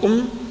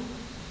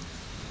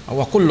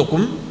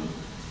kullukum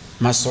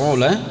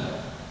mas'ula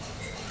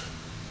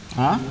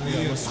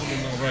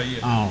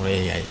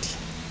ra'iyati.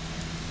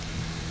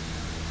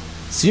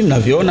 Si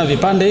mnaviona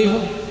vipande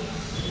hivyo?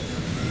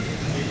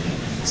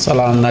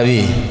 Salamu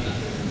nabii.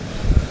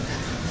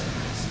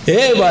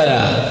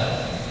 Bwana,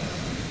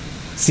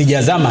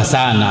 sijazama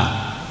sana.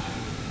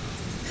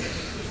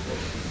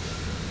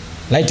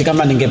 Laiti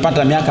kama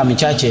ningepata miaka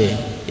michache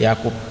ya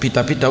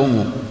kupita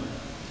humu,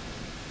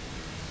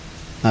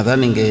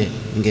 nadhani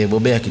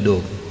ningebobea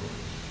kidogo.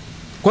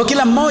 Kwa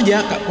kila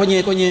mmoja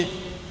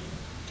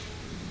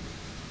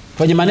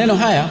kwenye maneno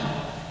haya,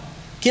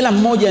 kila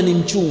mmoja ni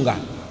mchunga,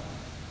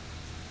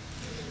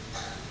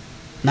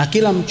 na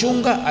kila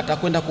mchunga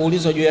atakwenda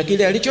kuulizwa juu ya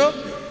kile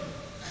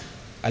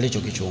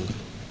alichokichunga.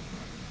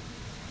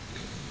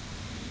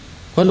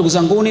 Kwa ndugu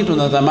zanguni,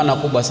 tuna dhamana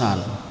kubwa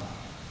sana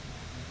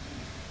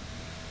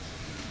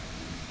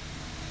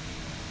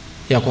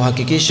ya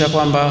kuhakikisha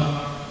kwamba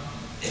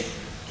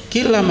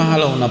kila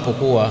mahala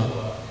unapokuwa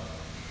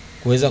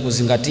kuweza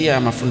kuzingatia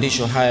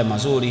mafundisho haya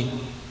mazuri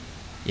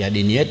ya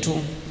dini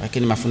yetu,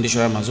 lakini mafundisho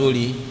haya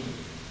mazuri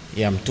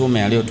ya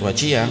mtume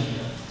aliyotuachia,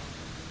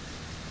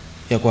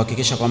 ya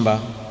kuhakikisha kwamba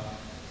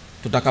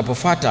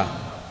tutakapofuata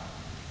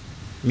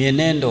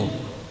mienendo,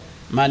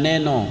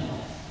 maneno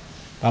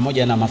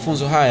pamoja na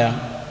mafunzo haya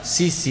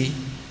sisi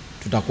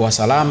tutakuwa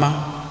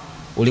salama,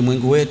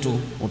 ulimwengu wetu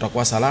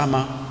utakuwa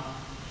salama,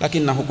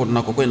 lakini na huko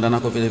tunakokwenda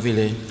nako vile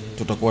vile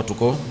tutakuwa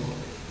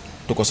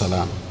tuko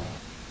salama.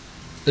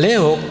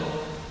 Leo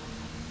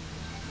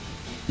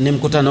ni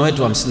mkutano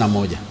wetu wa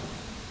 51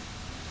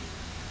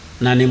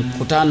 na ni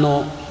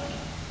mkutano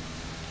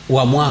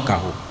wa mwaka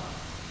huu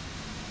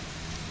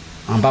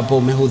ambapo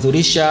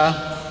umehudhurisha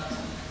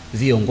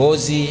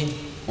viongozi,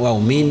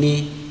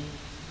 waumini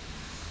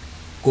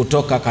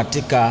kutoka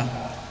katika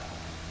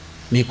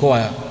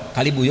mikoa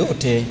karibu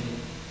yote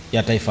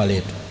ya taifa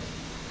letu.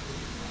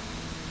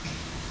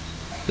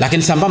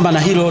 Lakini sambamba na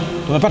hilo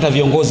tumepata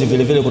viongozi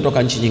vile vile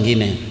kutoka nchi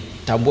nyingine.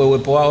 Tambue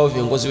uwepo wao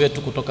viongozi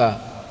wetu kutoka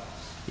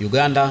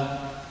Uganda.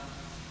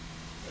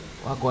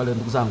 Wako wale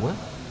ndugu zangu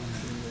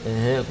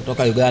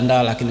kutoka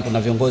Uganda, lakini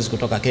kuna viongozi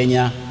kutoka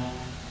Kenya.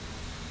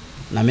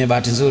 Na mimi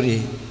bahati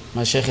nzuri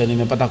mashehe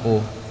nimepata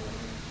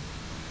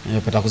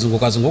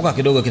kuzunguka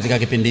kidogo katika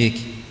kipindi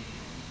hiki.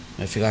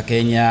 Nimefika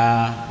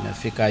Kenya,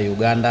 nimefika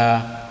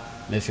Uganda,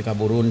 nimefika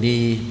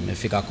Burundi,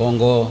 nimefika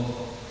Kongo,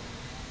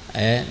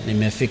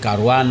 nimefika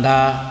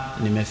Rwanda,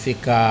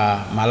 nimefika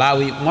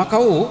Malawi. Mwaka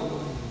huu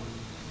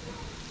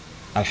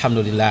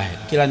alhamdulillah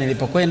kila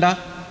nilipokwenda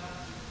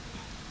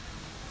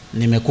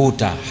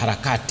nimekuta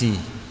harakati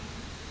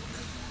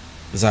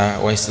za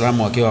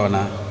Waislamu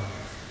wakiwa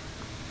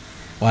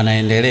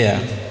wanaendelea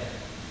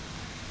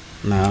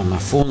na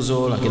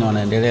mafunzo, lakini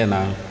wanaendelea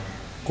na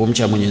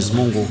kumcha Mwenyezi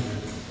Mungu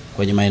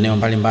kwenye maeneo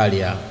mbalimbali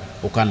ya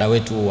ukanda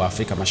wetu wa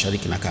Afrika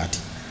Mashariki na Kati.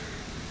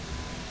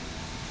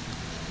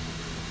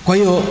 Kwa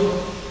hiyo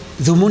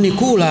dhumuni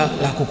kuu la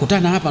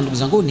kukutana hapa ndugu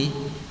zanguni,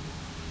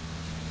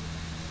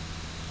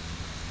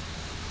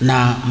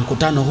 na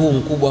mkutano huu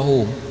mkubwa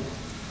huu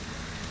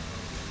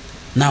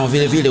nao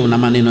vile vile una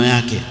maneno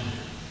yake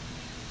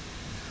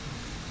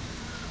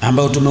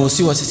ambayo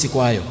tumehusiwa sisi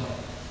kwayo.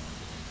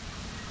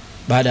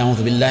 Baada ya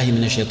a'udhu billahi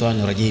minash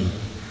shaitani rajim,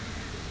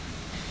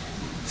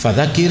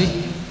 fadhakiri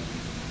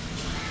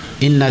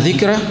inna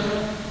dhikra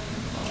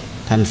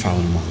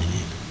tanfa'ul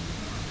mu'minin.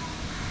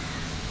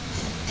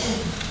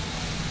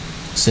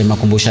 Sema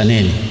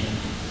kumbushaneni,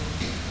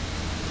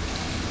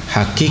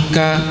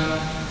 hakika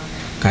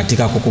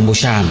katika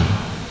kukumbushana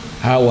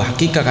au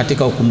hakika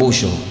katika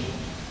ukumbusho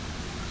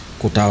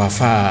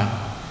kutawafaa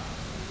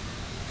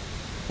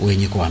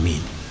wenye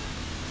kuamini.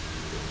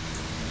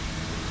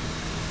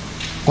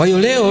 Kwa hiyo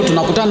leo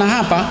tunakutana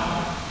hapa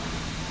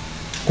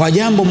kwa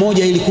jambo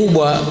moja ili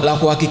kubwa la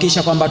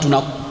kuhakikisha kwamba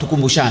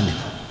tukumbushane.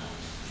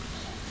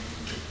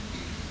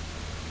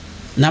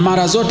 Na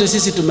mara zote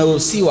sisi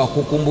tumehusiwa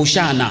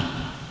kukumbushana,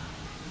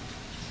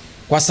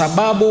 kwa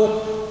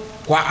sababu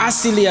kwa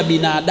asili ya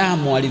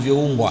binadamu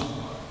alivyoumbwa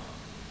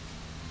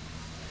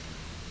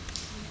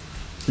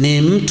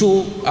ni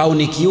mtu au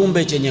ni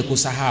kiumbe chenye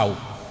kusahau.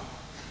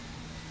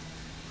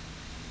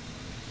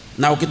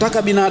 Na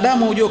ukitaka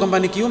binadamu ujue kwamba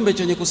ni kiumbe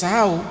chenye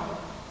kusahau,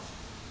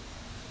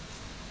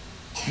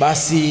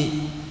 basi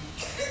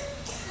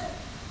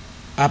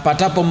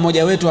apatapo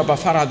mmoja wetu hapa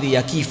faradhi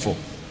ya kifo,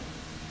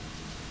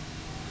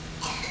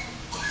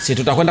 si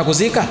tutakwenda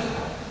kuzika?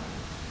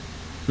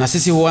 Na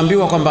sisi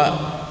huambiwa kwamba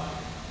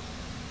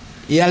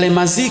yale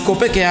maziko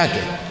peke yake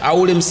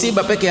au ule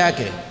msiba peke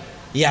yake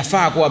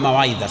yafaa kuwa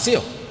mawaidha,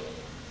 sio?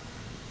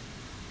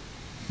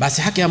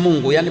 Basi haki ya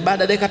Mungu, yani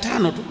baada ya dakika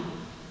 5 tu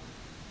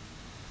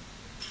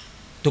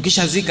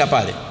tukishazika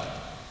pale,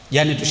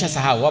 yani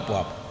tushasahau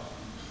hapo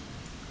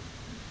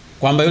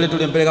kwamba yule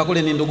tulimpeleka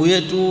kule ni ndugu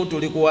yetu,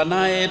 tulikuwa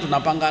naye,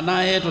 tunapanga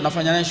naye,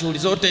 tunafanya naye shughuli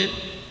zote,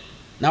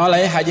 na wala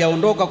yeye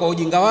hajaondoka kwa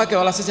ujinga wake,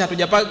 wala sisi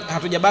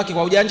hatujabaki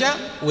kwa ujanja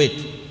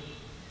wetu.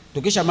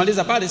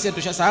 Tukishamaliza pale sisi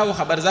tushasahau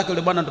habari zake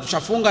yule bwana, ndo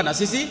tushafunga na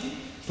sisi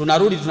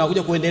tunarudi,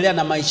 tunakuja kuendelea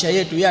na maisha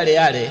yetu yale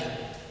yale.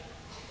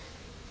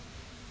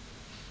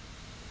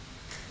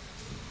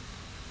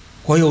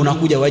 Kwa hiyo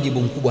unakuja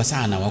wajibu mkubwa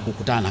sana wa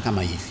kukutana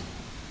kama hivi,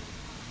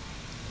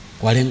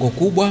 kwa lengo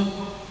kubwa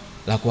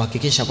la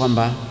kuhakikisha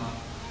kwamba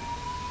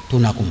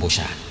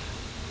tunakumbushana.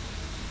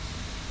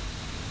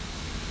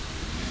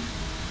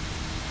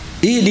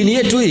 Hii dini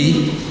yetu hii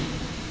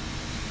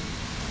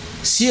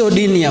sio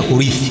dini ya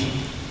kurithi.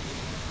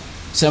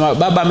 Sema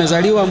baba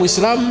amezaliwa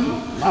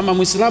Muislamu, mama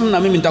Muislamu, na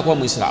mimi nitakuwa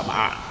Muislamu.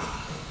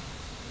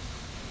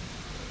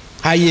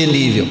 Haiendi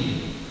hivyo.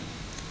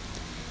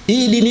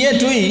 Hii dini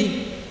yetu hii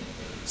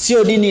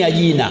sio dini ya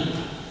jina,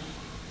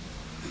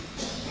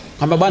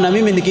 kwamba bwana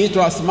mimi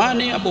nikiitwa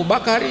Athmani,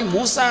 Abubakari,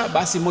 Musa,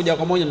 basi moja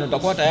kwa moja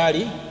nitakuwa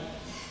tayari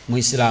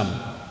Muislamu.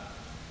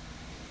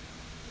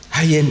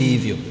 Haiendi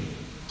hivyo.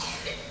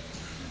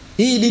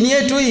 Hii dini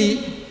yetu hii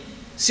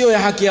sio ya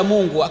haki ya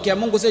Mungu. Haki ya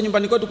Mungu sio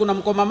nyumbani kwetu kuna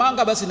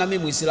mkomamanga basi na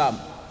mimi Muislamu.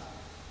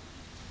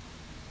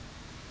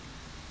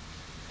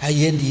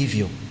 Haiendi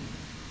hivyo.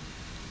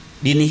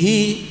 Dini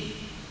hii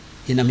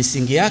ina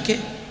misingi yake,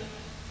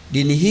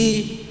 dini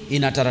hii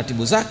ina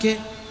taratibu zake,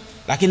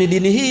 lakini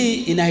dini hii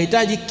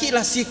inahitaji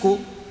kila siku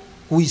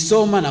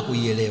kuisoma na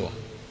kuielewa.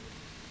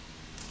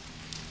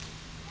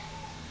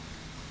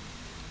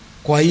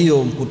 Kwa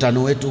hiyo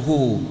mkutano wetu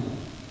huu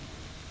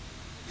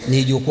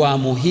ni jukwaa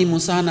muhimu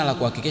sana la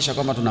kuhakikisha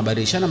kwamba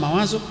tunabadilishana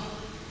mawazo,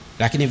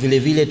 lakini vile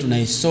vile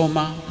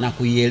tunaisoma na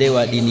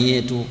kuielewa dini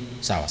yetu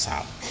sawa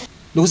sawa.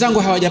 Ndugu zangu,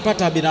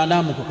 hawajapata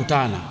binadamu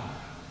kukutana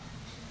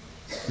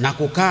na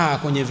kukaa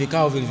kwenye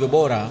vikao vilivyo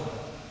bora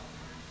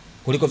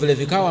kuliko vile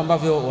vikao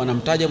ambavyo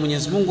wanamtaja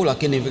Mwenyezi Mungu,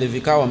 lakini vile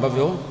vikao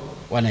ambavyo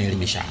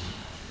wanaelimishana.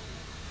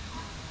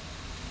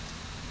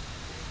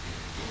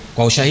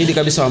 Kwa ushahidi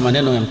kabisa wa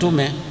maneno ya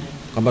Mtume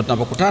kwamba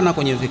tunapokutana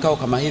kwenye vikao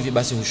kama hivi,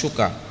 basi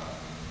hushuka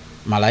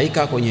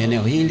malaika kwenye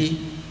eneo hili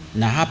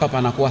na hapa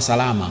panakuwa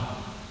salama,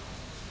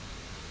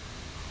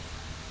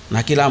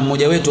 na kila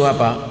mmoja wetu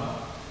hapa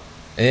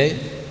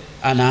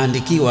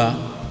anaandikiwa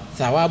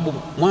thawabu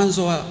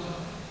mwanzo wa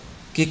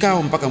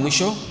kikao mpaka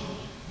mwisho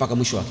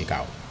wa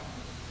kikao.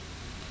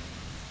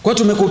 Kwa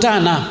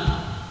tumekutana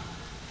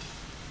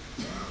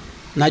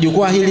na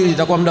jukwaa hili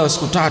litakuwa muda wa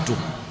siku 3.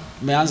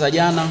 Tumeanza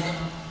jana,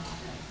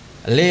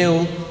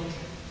 leo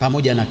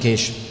pamoja na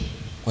kesho.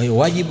 Kwa hiyo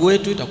wajibu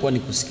wetu itakuwa ni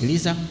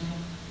kusikiliza.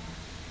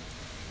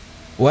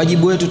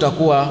 Wajibu wetu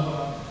utakuwa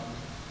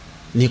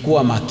ni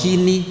kuwa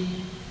makini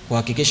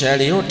kuhakikisha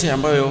yale yote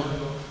ambayo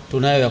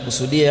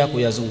tunayoyakusudia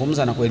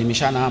kuyazungumza na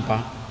kuelimishana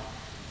hapa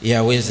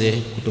yaweze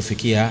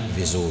kutufikia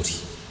vizuri.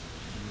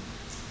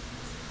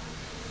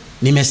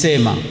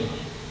 Nimesema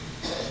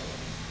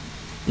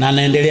na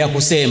naendelea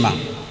kusema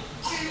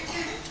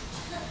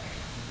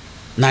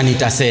na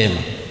nitasema.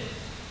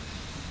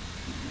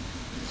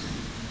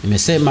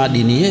 Nimesema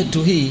dini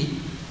yetu hii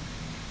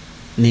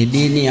ni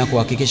dini ya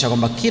kuhakikisha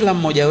kwamba kila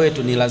mmoja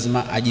wetu ni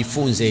lazima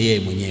ajifunze yeye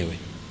mwenyewe.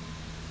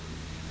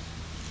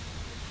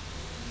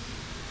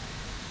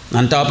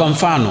 Na nitawapa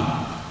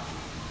mfano.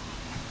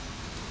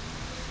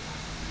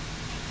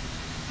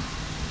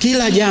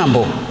 Kila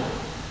jambo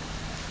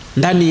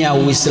ndani ya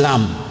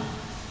Uislamu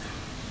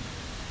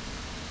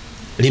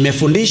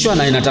limefundishwa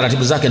na ina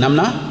taratibu zake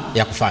namna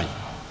ya kufanya.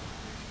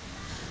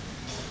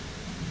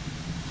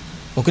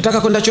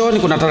 Ukitaka kwenda chooni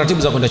kuna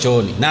taratibu za kwenda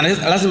chooni na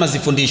lazima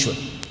zifundishwe.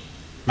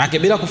 Maana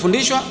bila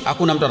kufundishwa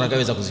hakuna mtu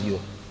atakayeweza kuzijua.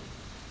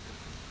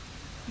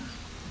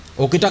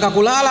 Ukitaka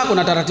kulala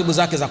kuna taratibu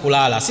zake za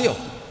kulala, sio?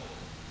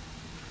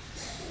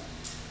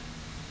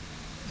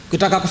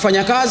 Ukitaka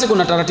kufanya kazi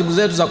kuna taratibu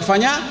zetu za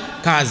kufanya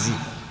kazi.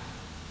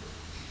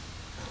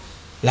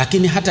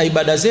 Lakini hata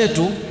ibada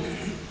zetu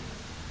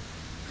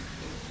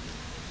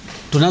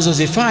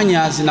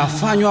tunazozifanya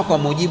zinafanywa kwa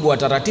mujibu wa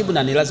taratibu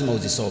na ni lazima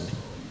uzisome.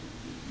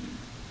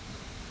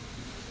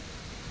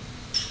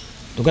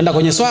 Tukenda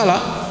kwenye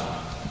swala,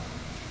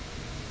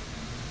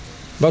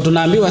 bado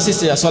tunaambiwa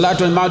sisi ya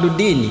salatu imadu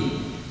dini,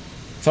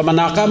 faman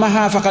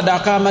aqamaha faqad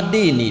aqama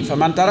ad-dini,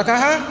 faman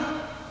tarakaha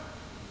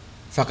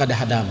faqad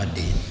hadama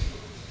ad-dini.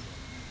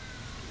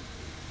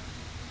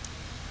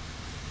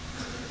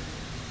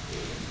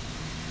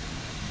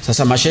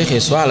 Sasa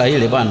mashehe, swala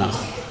ile bwana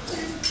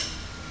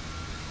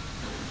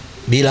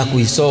bila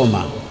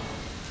kuisoma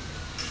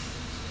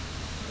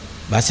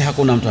basi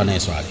hakuna mtu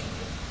anayeswali.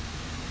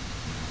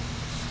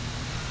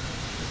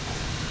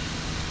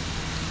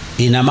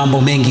 Ina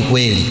mambo mengi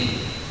kweli.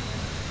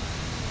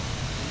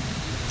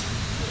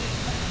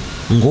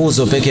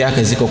 Nguzo peke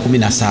yake ziko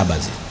 17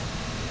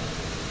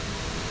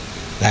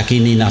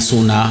 lakini ina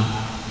suna,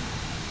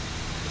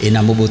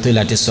 ina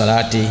mubutilati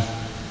salati,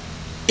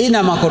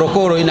 ina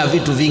makorokoro, ina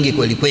vitu vingi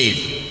kweli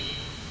kweli.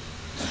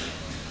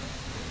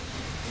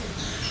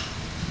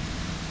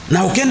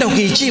 Na ukenda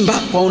ukiichimba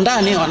kwa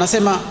undani,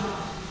 wanasema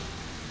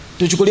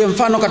tuchukulie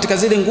mfano katika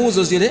zile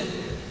nguzo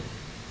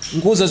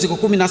ziko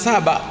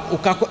 17,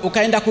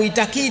 ukaenda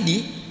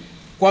kuitakidi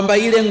kwamba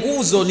ile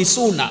nguzo ni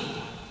suna,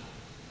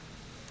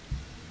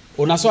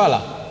 una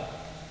swala?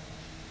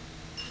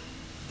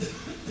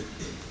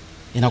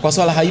 Inakuwa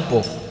swala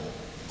haipo.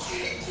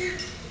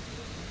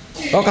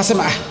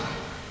 Wakasema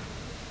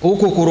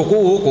huku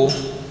kurukuu huku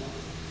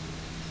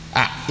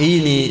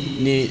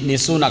hii ni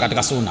suna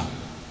katika suna,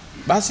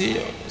 basi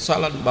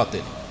swala ni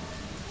batili.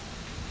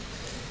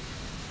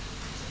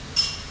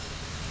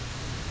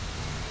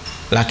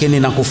 Lakini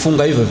na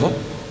kufunga hivyo hivyo,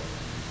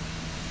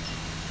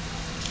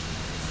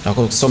 na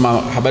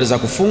kusoma habari za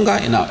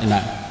kufunga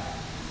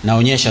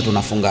inaonyesha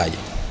tunafungaje.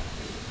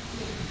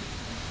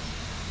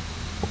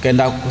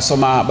 Ukenda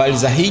kusoma habari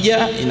za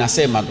hija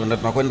inasema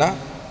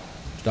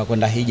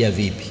tutakwenda hija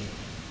vipi.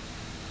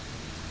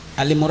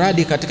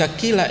 Alimuradi katika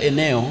kila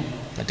eneo,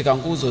 katika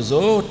nguzo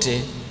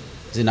zote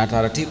zina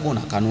taratibu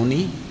na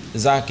kanuni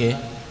zake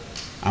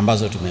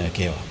ambazo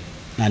tumewekewa,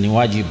 na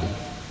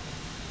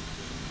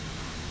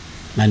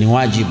ni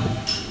wajibu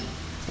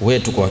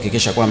wetu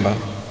kuhakikisha kwamba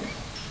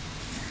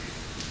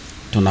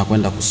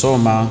tunakwenda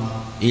kusoma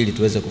ili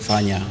tuweze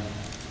kufanya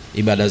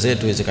ibada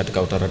zetu hizi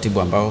katika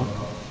utaratibu ambao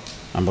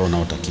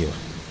unaotakiwa.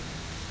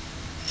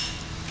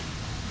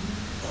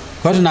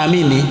 Kwa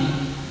tunaamini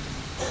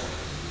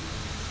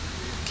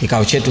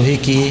kikao chetu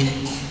hiki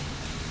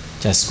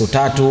cha siku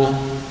 3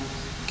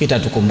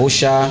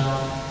 kitatukumbusha,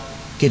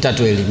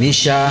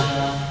 kitatuelimisha,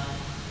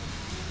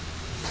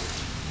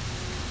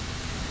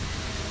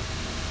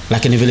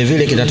 lakini vile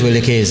vile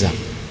kitatuelekeza.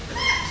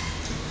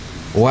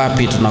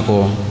 wapi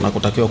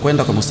tunakotakiwa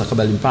kwenda kwa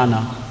mustakabali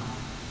mpana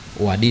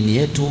wa dini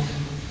yetu,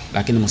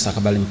 lakini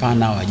mustakabali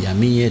mpana wa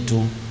jamii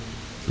yetu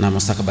na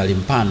mustakabali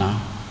mpana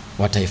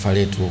wa taifa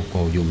letu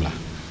kwa ujumla.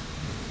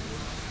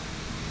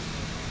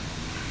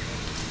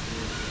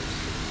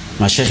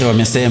 Mashehe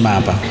wamesema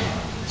hapa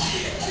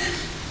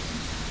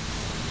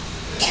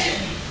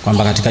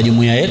kwamba katika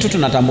jumuiya yetu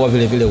tunatambua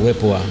vile vile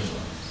uwepo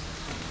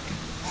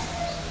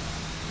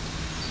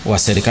wa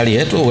serikali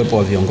yetu, uwepo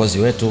wa viongozi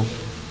wetu,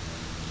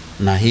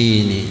 na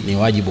hii ni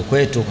wajibu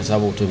kwetu kwa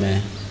sababu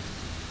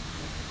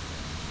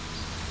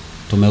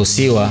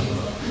tumehusiwa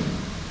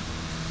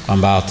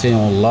kwamba atiu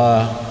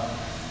Allah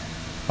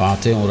wa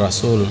atiu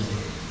Rasul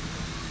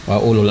wa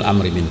ulul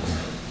amri minkum.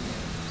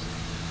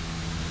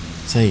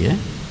 Sahihi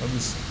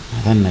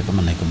nadhani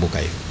kama naikumbuka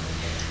hivyo.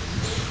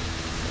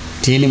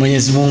 Tiini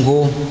Mwenyezi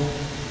Mungu,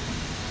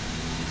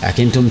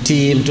 lakini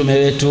tumtii mtume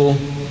wetu,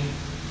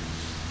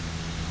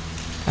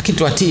 lakini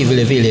tuwatii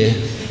vile vile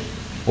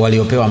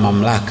waliopewa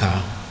mamlaka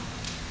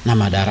na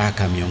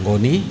madaraka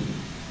miongoni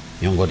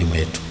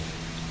mwetu.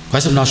 Kwa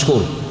hiyo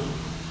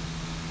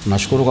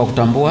tunashukuru kwa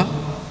kutambua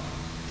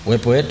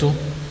uwepo wetu.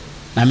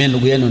 Na mimi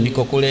ndugu yenu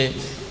niko kule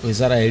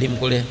Wizara ya Elimu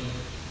kule,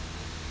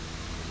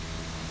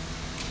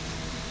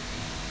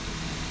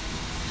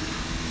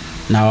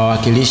 na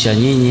wawakilisha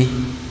nyinyi,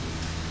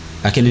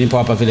 lakini nipo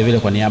hapa vile vile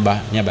kwa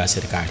niaba ya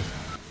serikali.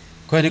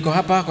 Kwa hiyo niko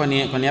hapa kwa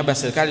niaba ya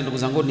serikali. Ndugu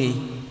zangu,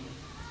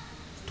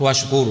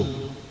 tuwashukuru,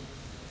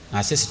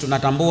 na sisi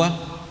tunatambua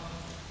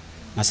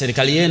na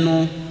serikali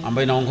yenu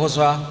ambayo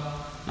inaongozwa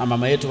na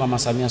mama yetu Mama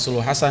Samia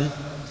Suluhu Hassan,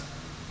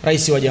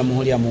 Rais wa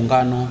Jamhuri ya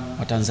Muungano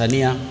wa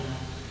Tanzania,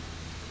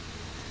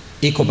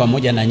 iko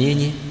pamoja na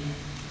nyinyi.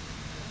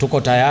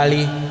 Tuko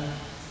tayari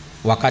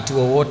wakati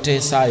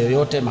wowote, saa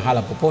yoyote,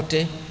 mahala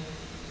popote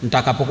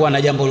mtakapokuwa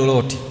na jambo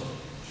lolote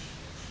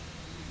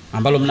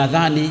ambalo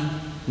mnadhani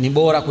ni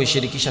bora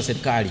kuishirikisha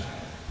serikali,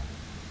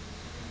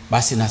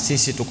 basi na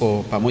sisi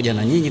tuko pamoja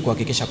na nyinyi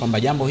kuhakikisha kwamba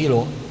jambo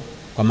hilo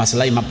kwa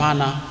maslahi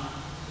mapana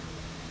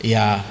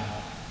ya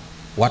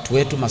watu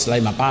wetu,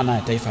 maslahi mapana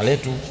ya taifa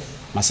letu,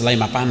 maslahi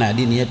mapana ya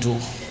dini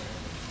yetu,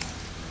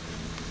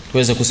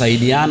 tuweze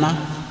kusaidiana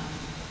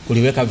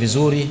kuliweka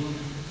vizuri,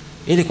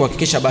 ili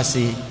kuhakikisha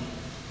basi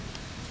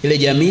ile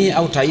jamii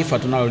au taifa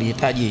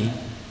tunalolihitaji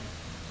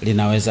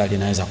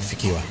linaweza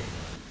kufikiwa.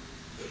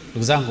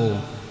 Ndugu zangu,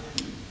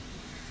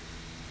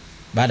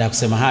 baada ya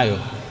kusema hayo,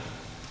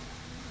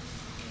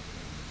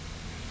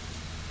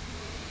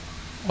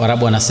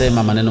 Waarabu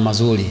wanasema maneno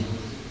mazuri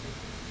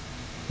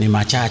ni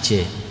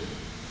machache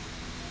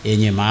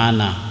yenye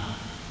maana,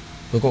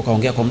 kuliko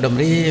kaongea kwa muda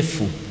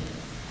mrefu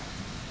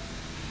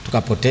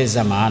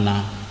tukapoteza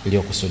maana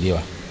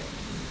iliyokusudiwa.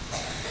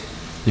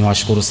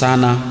 Niwashukuru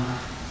sana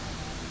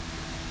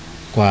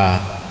kwa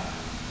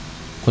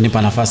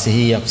kunipa nafasi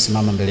hii ya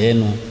kusimama mbele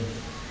yenu.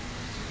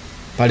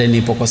 Pale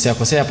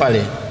nilipokosea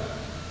pale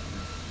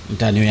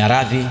mtaniwia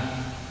radhi,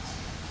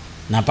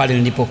 na pale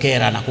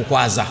nilipokera na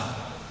kukwaza,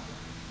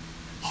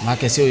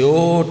 maana sio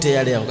yote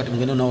yale wakati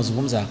mwingine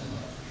unaozungumza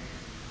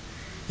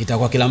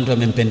itakuwa kila mtu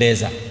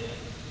amempendeza.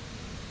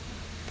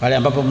 Pale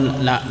ambapo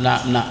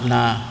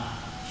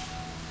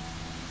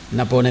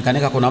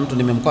napoonekanika kuna mtu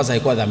nimemkwaza,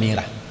 haikuwa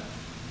dhamira,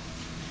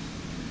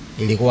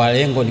 ilikuwa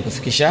lengo ni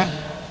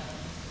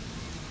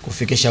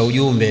kufikisha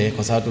ujumbe,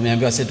 kwa sababu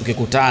tumeambiwa sisi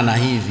tukikutana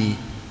hivi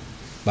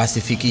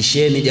basi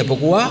fikisheni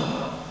japokuwa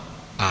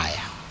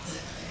aya.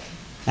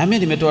 Na mimi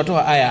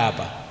nimetoa aya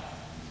hapa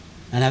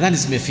na nadhani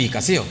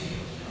zimefika, sio?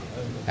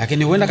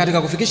 Lakini huenda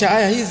katika kufikisha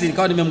aya hizi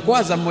nikawa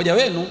nimemkwaza mmoja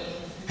wenu,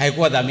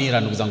 haikuwa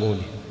dhamira. Ndugu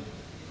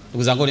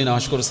zangu,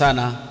 nawashukuru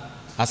sana,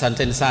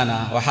 asanteni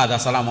sana. Wa hadha,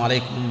 assalamu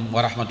alaikum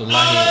wa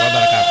rahmatullahi wa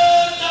barakatuh.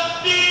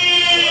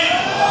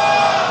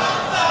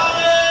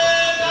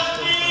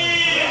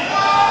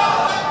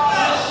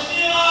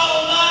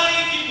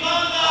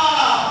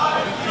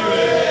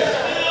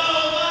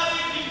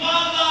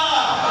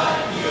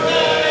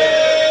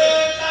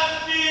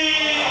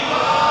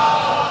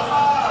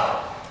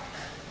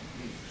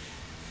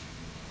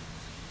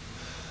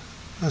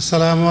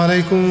 Assalamu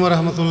alaikum wa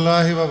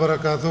rahmatullahi wa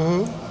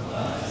barakatuh.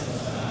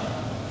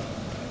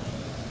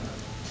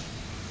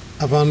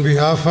 Upon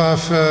behalf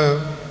of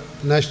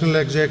National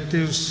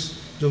Executives,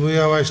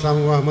 Jumuiya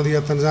Waislamu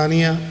WaAhmadiyya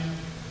Tanzania,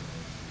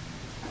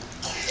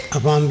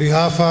 upon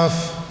behalf of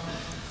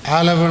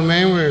all our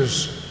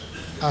members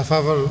of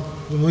our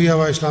Jumuiya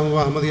Waislamu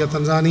WaAhmadiyya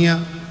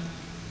Tanzania,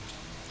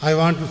 I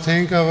want to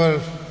thank our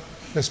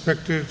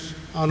respected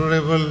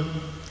honorable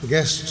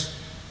guest.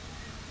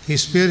 He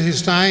spared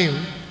his time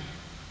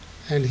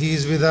and he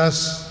is with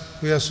us.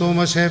 We are so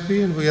much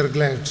happy and we are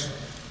glad.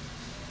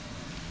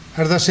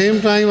 At the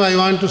same time, I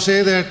want to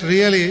say that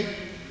really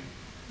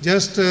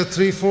just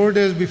 3-4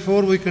 days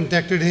before we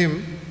contacted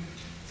him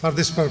for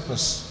this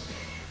purpose.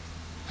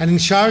 And in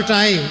short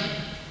time,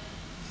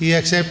 he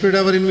accepted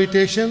our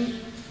invitation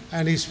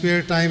and he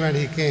spared time and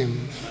he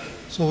came.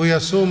 So we are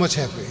so much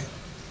happy.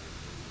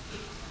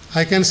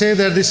 I can say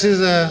that this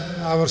is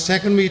our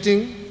second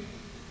meeting.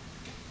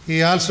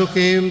 He also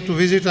came to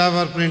visit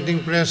our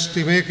printing press,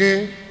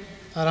 Timeke,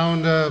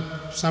 around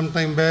some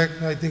time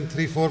back, I think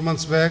 3-4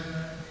 months back,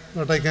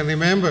 what I can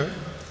remember.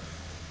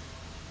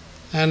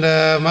 And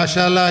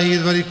mashallah, he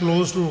is very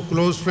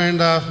close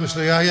friend of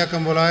Mr. Yahya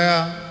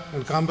Kambolaya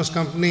and Campus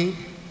Company.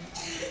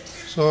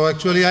 So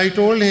actually I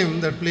told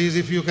him that please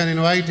if you can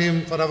invite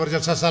him for our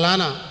Jalsa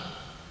Salana.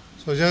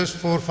 So just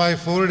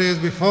 4 days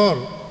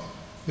before,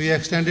 we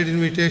extended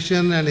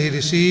invitation and he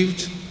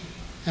received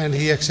and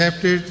he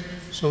accepted.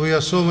 So we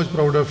are so much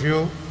proud of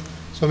you.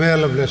 So may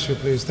Allah bless you,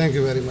 please. Thank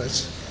you very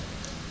much.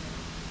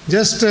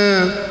 Just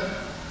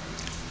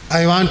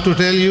I want to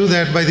tell you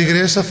that by the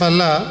grace of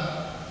Allah,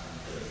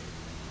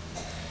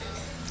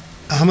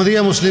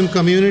 Ahmadiyya Muslim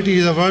community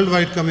is a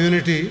worldwide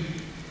community.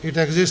 It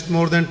exists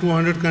more than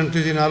 200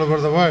 countries in all over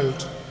the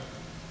world.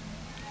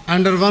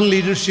 Under one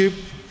leadership,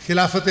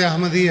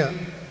 Khilafat-e-Ahmadiyya,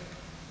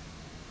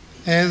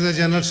 as the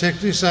General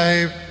Secretary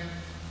Sahib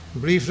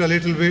briefed a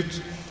little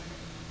bit,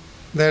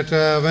 that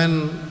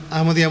when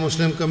Ahmadiyya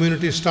Muslim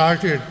community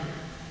started,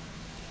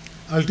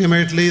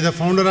 ultimately the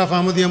founder of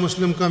Ahmadiyya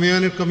Muslim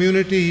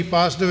community, he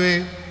passed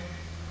away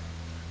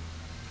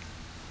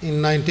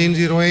in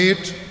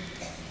 1908,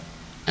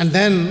 and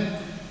then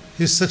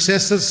his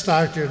successors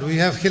started. We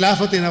have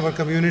Khilafat in our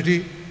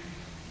community,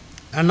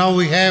 and now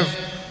we have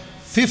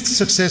 5th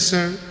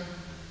successor.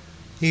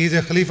 He is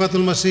a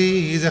Khalifatul Masih,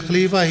 he is a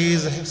Khalifa, he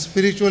is a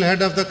spiritual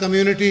head of the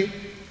community,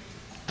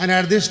 and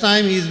at this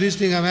time he is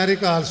visiting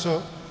America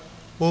also,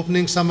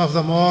 opening some of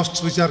the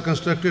mosques which are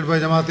constructed by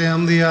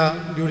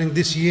Jamaat-e-Ahmadiyya during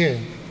this year.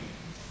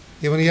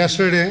 Even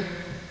yesterday,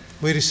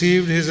 we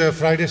received his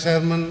Friday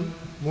sermon,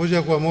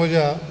 Moja Kwa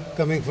Moja,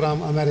 coming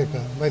from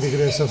America, by the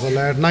grace of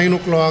Allah. At 9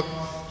 o'clock,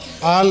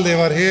 all they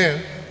were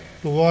here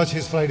to watch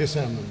his Friday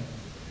sermon.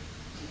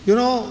 You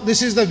know,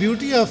 this is the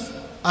beauty of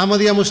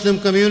Ahmadiyya Muslim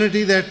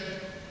community, that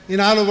in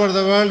all over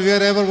the world,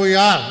 wherever we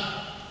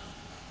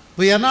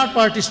are not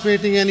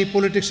participating in any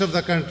politics of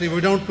the country.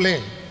 We don't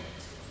play.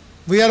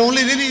 We are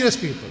only religious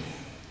people.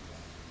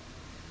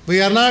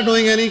 We are not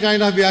doing any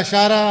kind of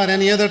biashara or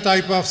any other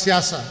type of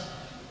siyasa.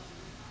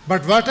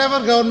 But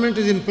whatever government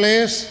is in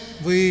place,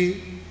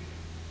 we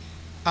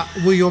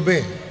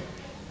obey.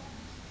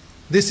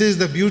 This is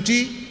the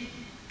beauty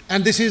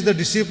and this is the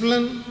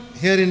discipline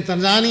here in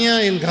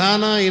Tanzania, in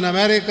Ghana, in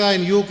America,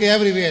 in UK,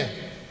 everywhere.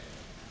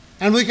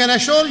 And we can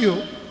assure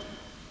you,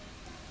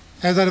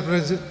 as a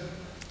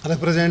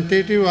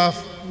representative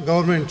of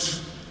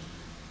governments,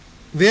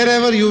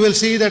 wherever you will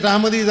see that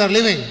Ahmadis are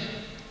living,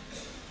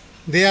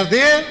 they are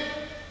there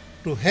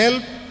to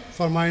help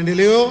for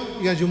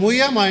maendeleo ya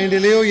Jumuiya,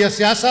 maendeleo ya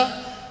siasa,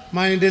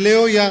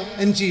 maendeleo ya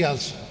nchi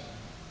also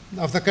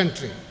of the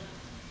country.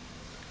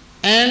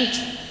 And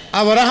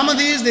our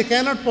Ahmadis, they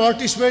cannot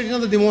participate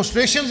in the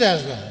demonstrations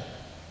as well.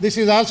 This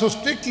is also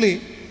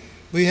strictly,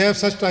 we have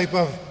such type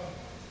of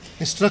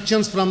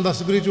instructions from the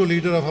spiritual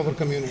leader of our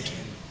community.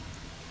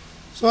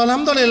 So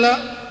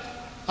Alhamdulillah,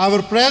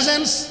 our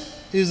presence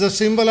is a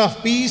symbol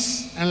of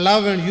peace and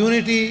love and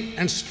unity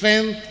and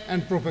strength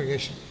and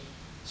propagation.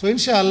 So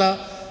inshallah,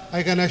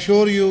 I can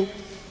assure you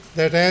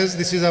that as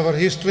this is our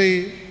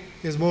history,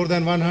 is more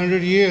than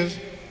 100 years.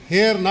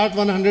 Here, not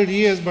 100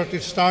 years, but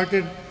it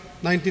started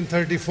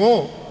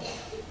 1934.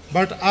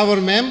 But our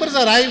members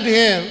arrived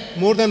here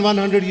more than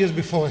 100 years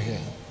before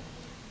here.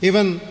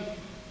 Even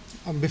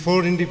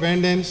before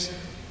independence,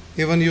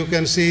 even you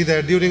can see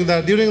that during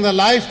the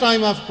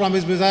lifetime of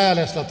Promised Messiah,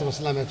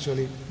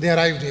 actually, they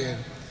arrived here.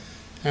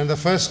 And the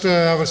first,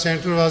 our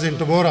center was in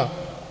Tabora.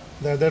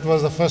 That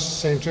was the first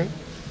center,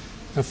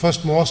 and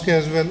first mosque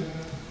as well.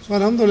 So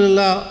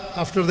Alhamdulillah,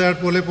 after that,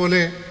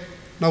 pole,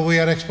 now we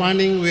are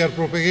expanding, we are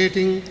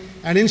propagating,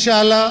 and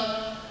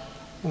inshallah,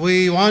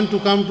 we want to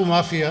come to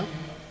Mafia.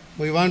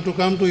 We want to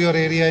come to your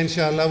area,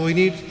 inshallah. We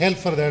need help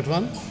for that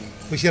one.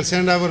 We shall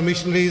send our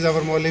missionaries,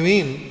 our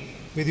Maulimeen.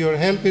 With your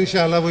help,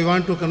 inshallah, we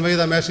want to convey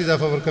the message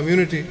of our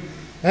community.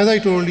 As I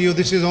told you,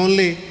 this is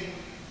only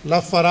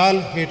love for all,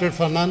 hatred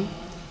for none.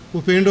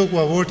 Upendo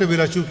kwa vote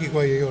bila chuki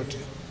kwa yeyote.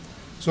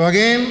 So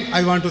again,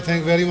 I want to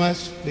thank very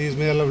much. Please,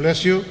 may Allah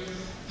bless you.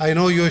 I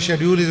know your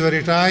schedule is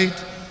very tight.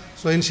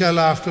 So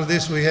inshallah, after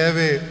this, we have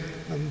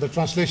the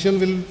translation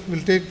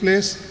will take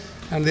place.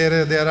 And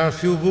there are a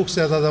few books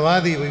as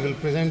Adawadi we will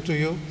present to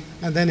you.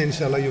 And then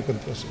inshallah, you can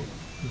proceed.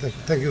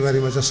 Thank you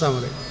very much. Assalamu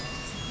alaikum.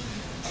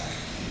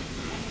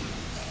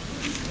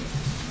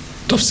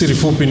 Tafsiri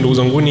fupi ndugu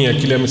zanguni ya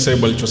kile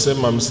Msaibu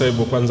alichosema.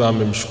 Msaibu kwanza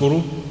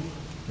amemshukuru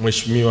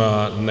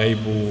Mheshimiwa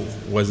Naibu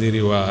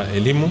Waziri wa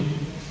Elimu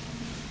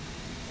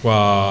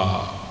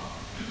kwa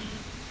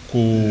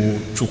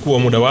kuchukua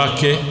muda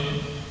wake,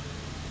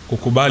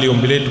 kukubali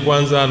ombi letu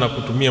kwanza na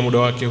kutumia muda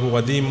wake huu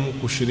adhimu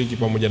kushiriki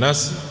pamoja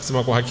nasi.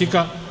 Sema kwa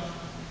hakika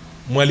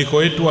mwaliko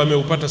wetu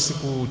ameupata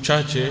siku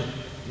chache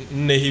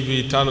 4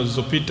 hivi 5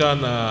 zilizopita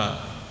na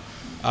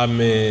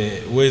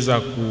ameweza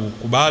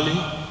kukubali.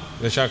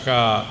 Bila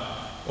shaka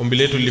ombi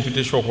letu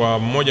lilipitishwa kwa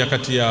mmoja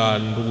kati ya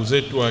ndugu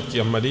zetu wa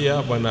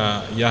Ahmadiyya,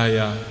 Bwana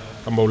Yahya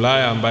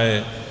Kambolaya,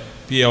 ambaye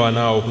pia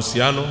wanao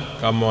uhusiano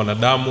kama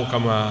wanadamu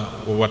kama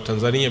wa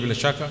Tanzania. Bila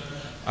shaka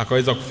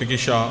akaweza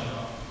kufikisha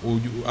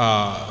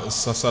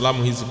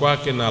salamu hizi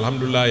kwake, na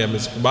alhamdulillah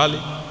amezikubali,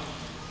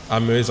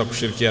 ameweza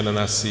kushirikiana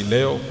nasi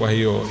leo. Kwa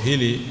hiyo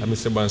hili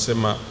Amisabu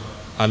anasema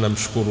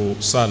anamshukuru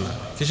sana.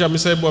 Kisha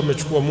Amisabu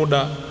amechukua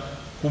muda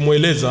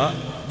kumweleza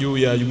juu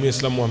ya Jumuiya ya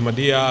Waislamu wa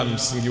Ahmadiyya,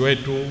 msingi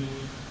wetu,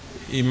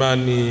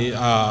 imani,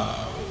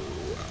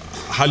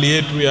 hali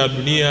yetu ya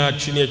dunia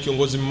chini ya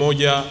kiongozi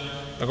mmoja,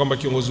 na kwamba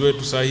kiongozi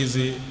wetu saa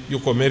hizi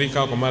yuko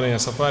Amerika kwa maana ya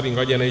safari,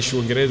 ingawa anaishi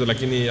Uingereza,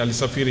 lakini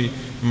alisafiri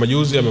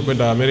majuzi,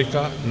 amekwenda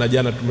Amerika, na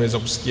jana tumeweza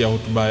kusikia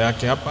hotuba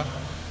yake hapa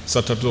saa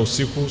 3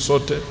 usiku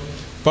sote,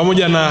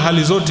 pamoja na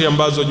hali zote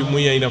ambazo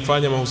jumuiya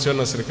inafanya, mahusiano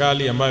na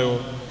serikali ambayo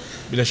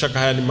bila shaka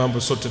haya ni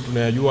mambo sote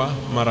tunayajua,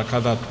 mara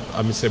kadhaa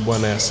Amisabu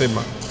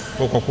anayasema.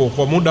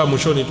 Kwa muda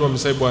mwishoni tu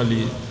Amisabu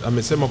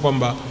amesema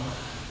kwamba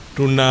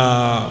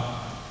tuna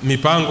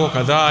mipango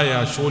kadhaa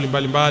ya shughuli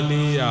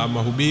mbalimbali ya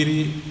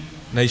mahubiri,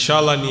 na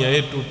inshallah nia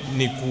yetu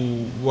ni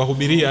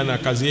kuwahubiria, na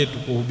kazi yetu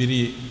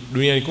kuhubiri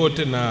duniani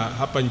kote na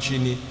hapa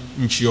nchini,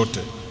 nchi yote.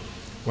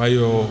 Kwa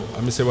hiyo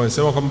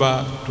amesema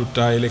kwamba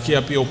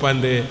tutaelekea pia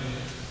upande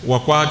wa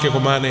kwake kwa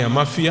maana ya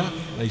mafia,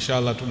 na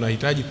inshallah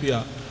tunahitaji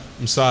pia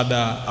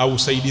msaada au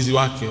usaidizi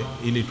wake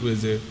ili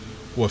tuweze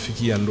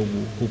kuwafikia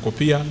ndugu huko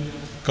pia.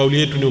 Kauli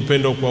yetu ni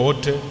upendo kwa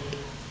wote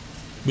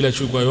bila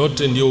chuki kwa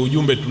yote, ndio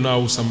ujumbe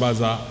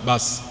tunaousambaza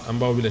basi,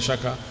 ambao bila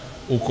shaka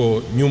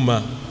uko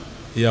nyuma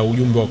ya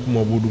ujumbe wa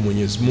kumwabudu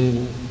Mwenyezi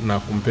Mungu na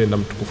kumpenda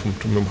mtukufu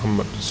Mtume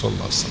Muhammad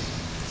sallallahu alaihi wasallam.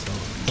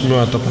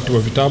 Tunatapatiwa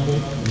vitabu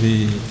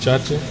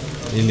vichache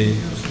ili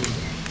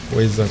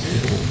kuweza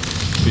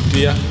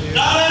kupitia.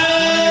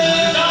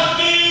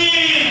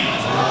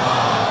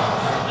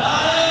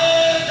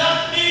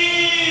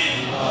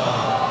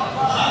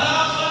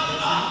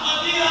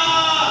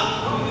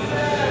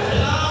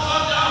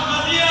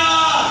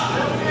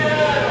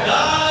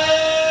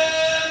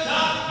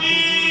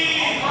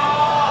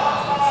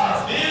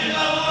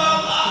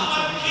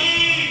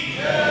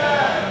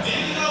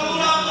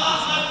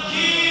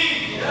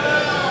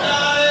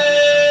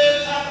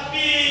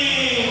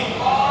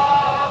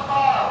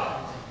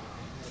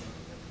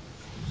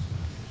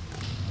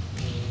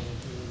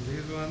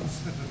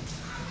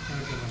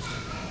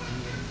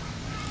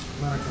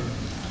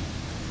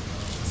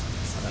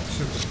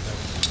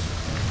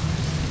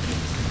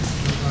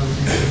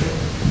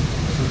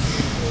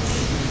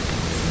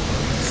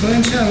 So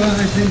inshallah,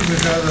 I think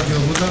because of your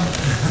Buddha,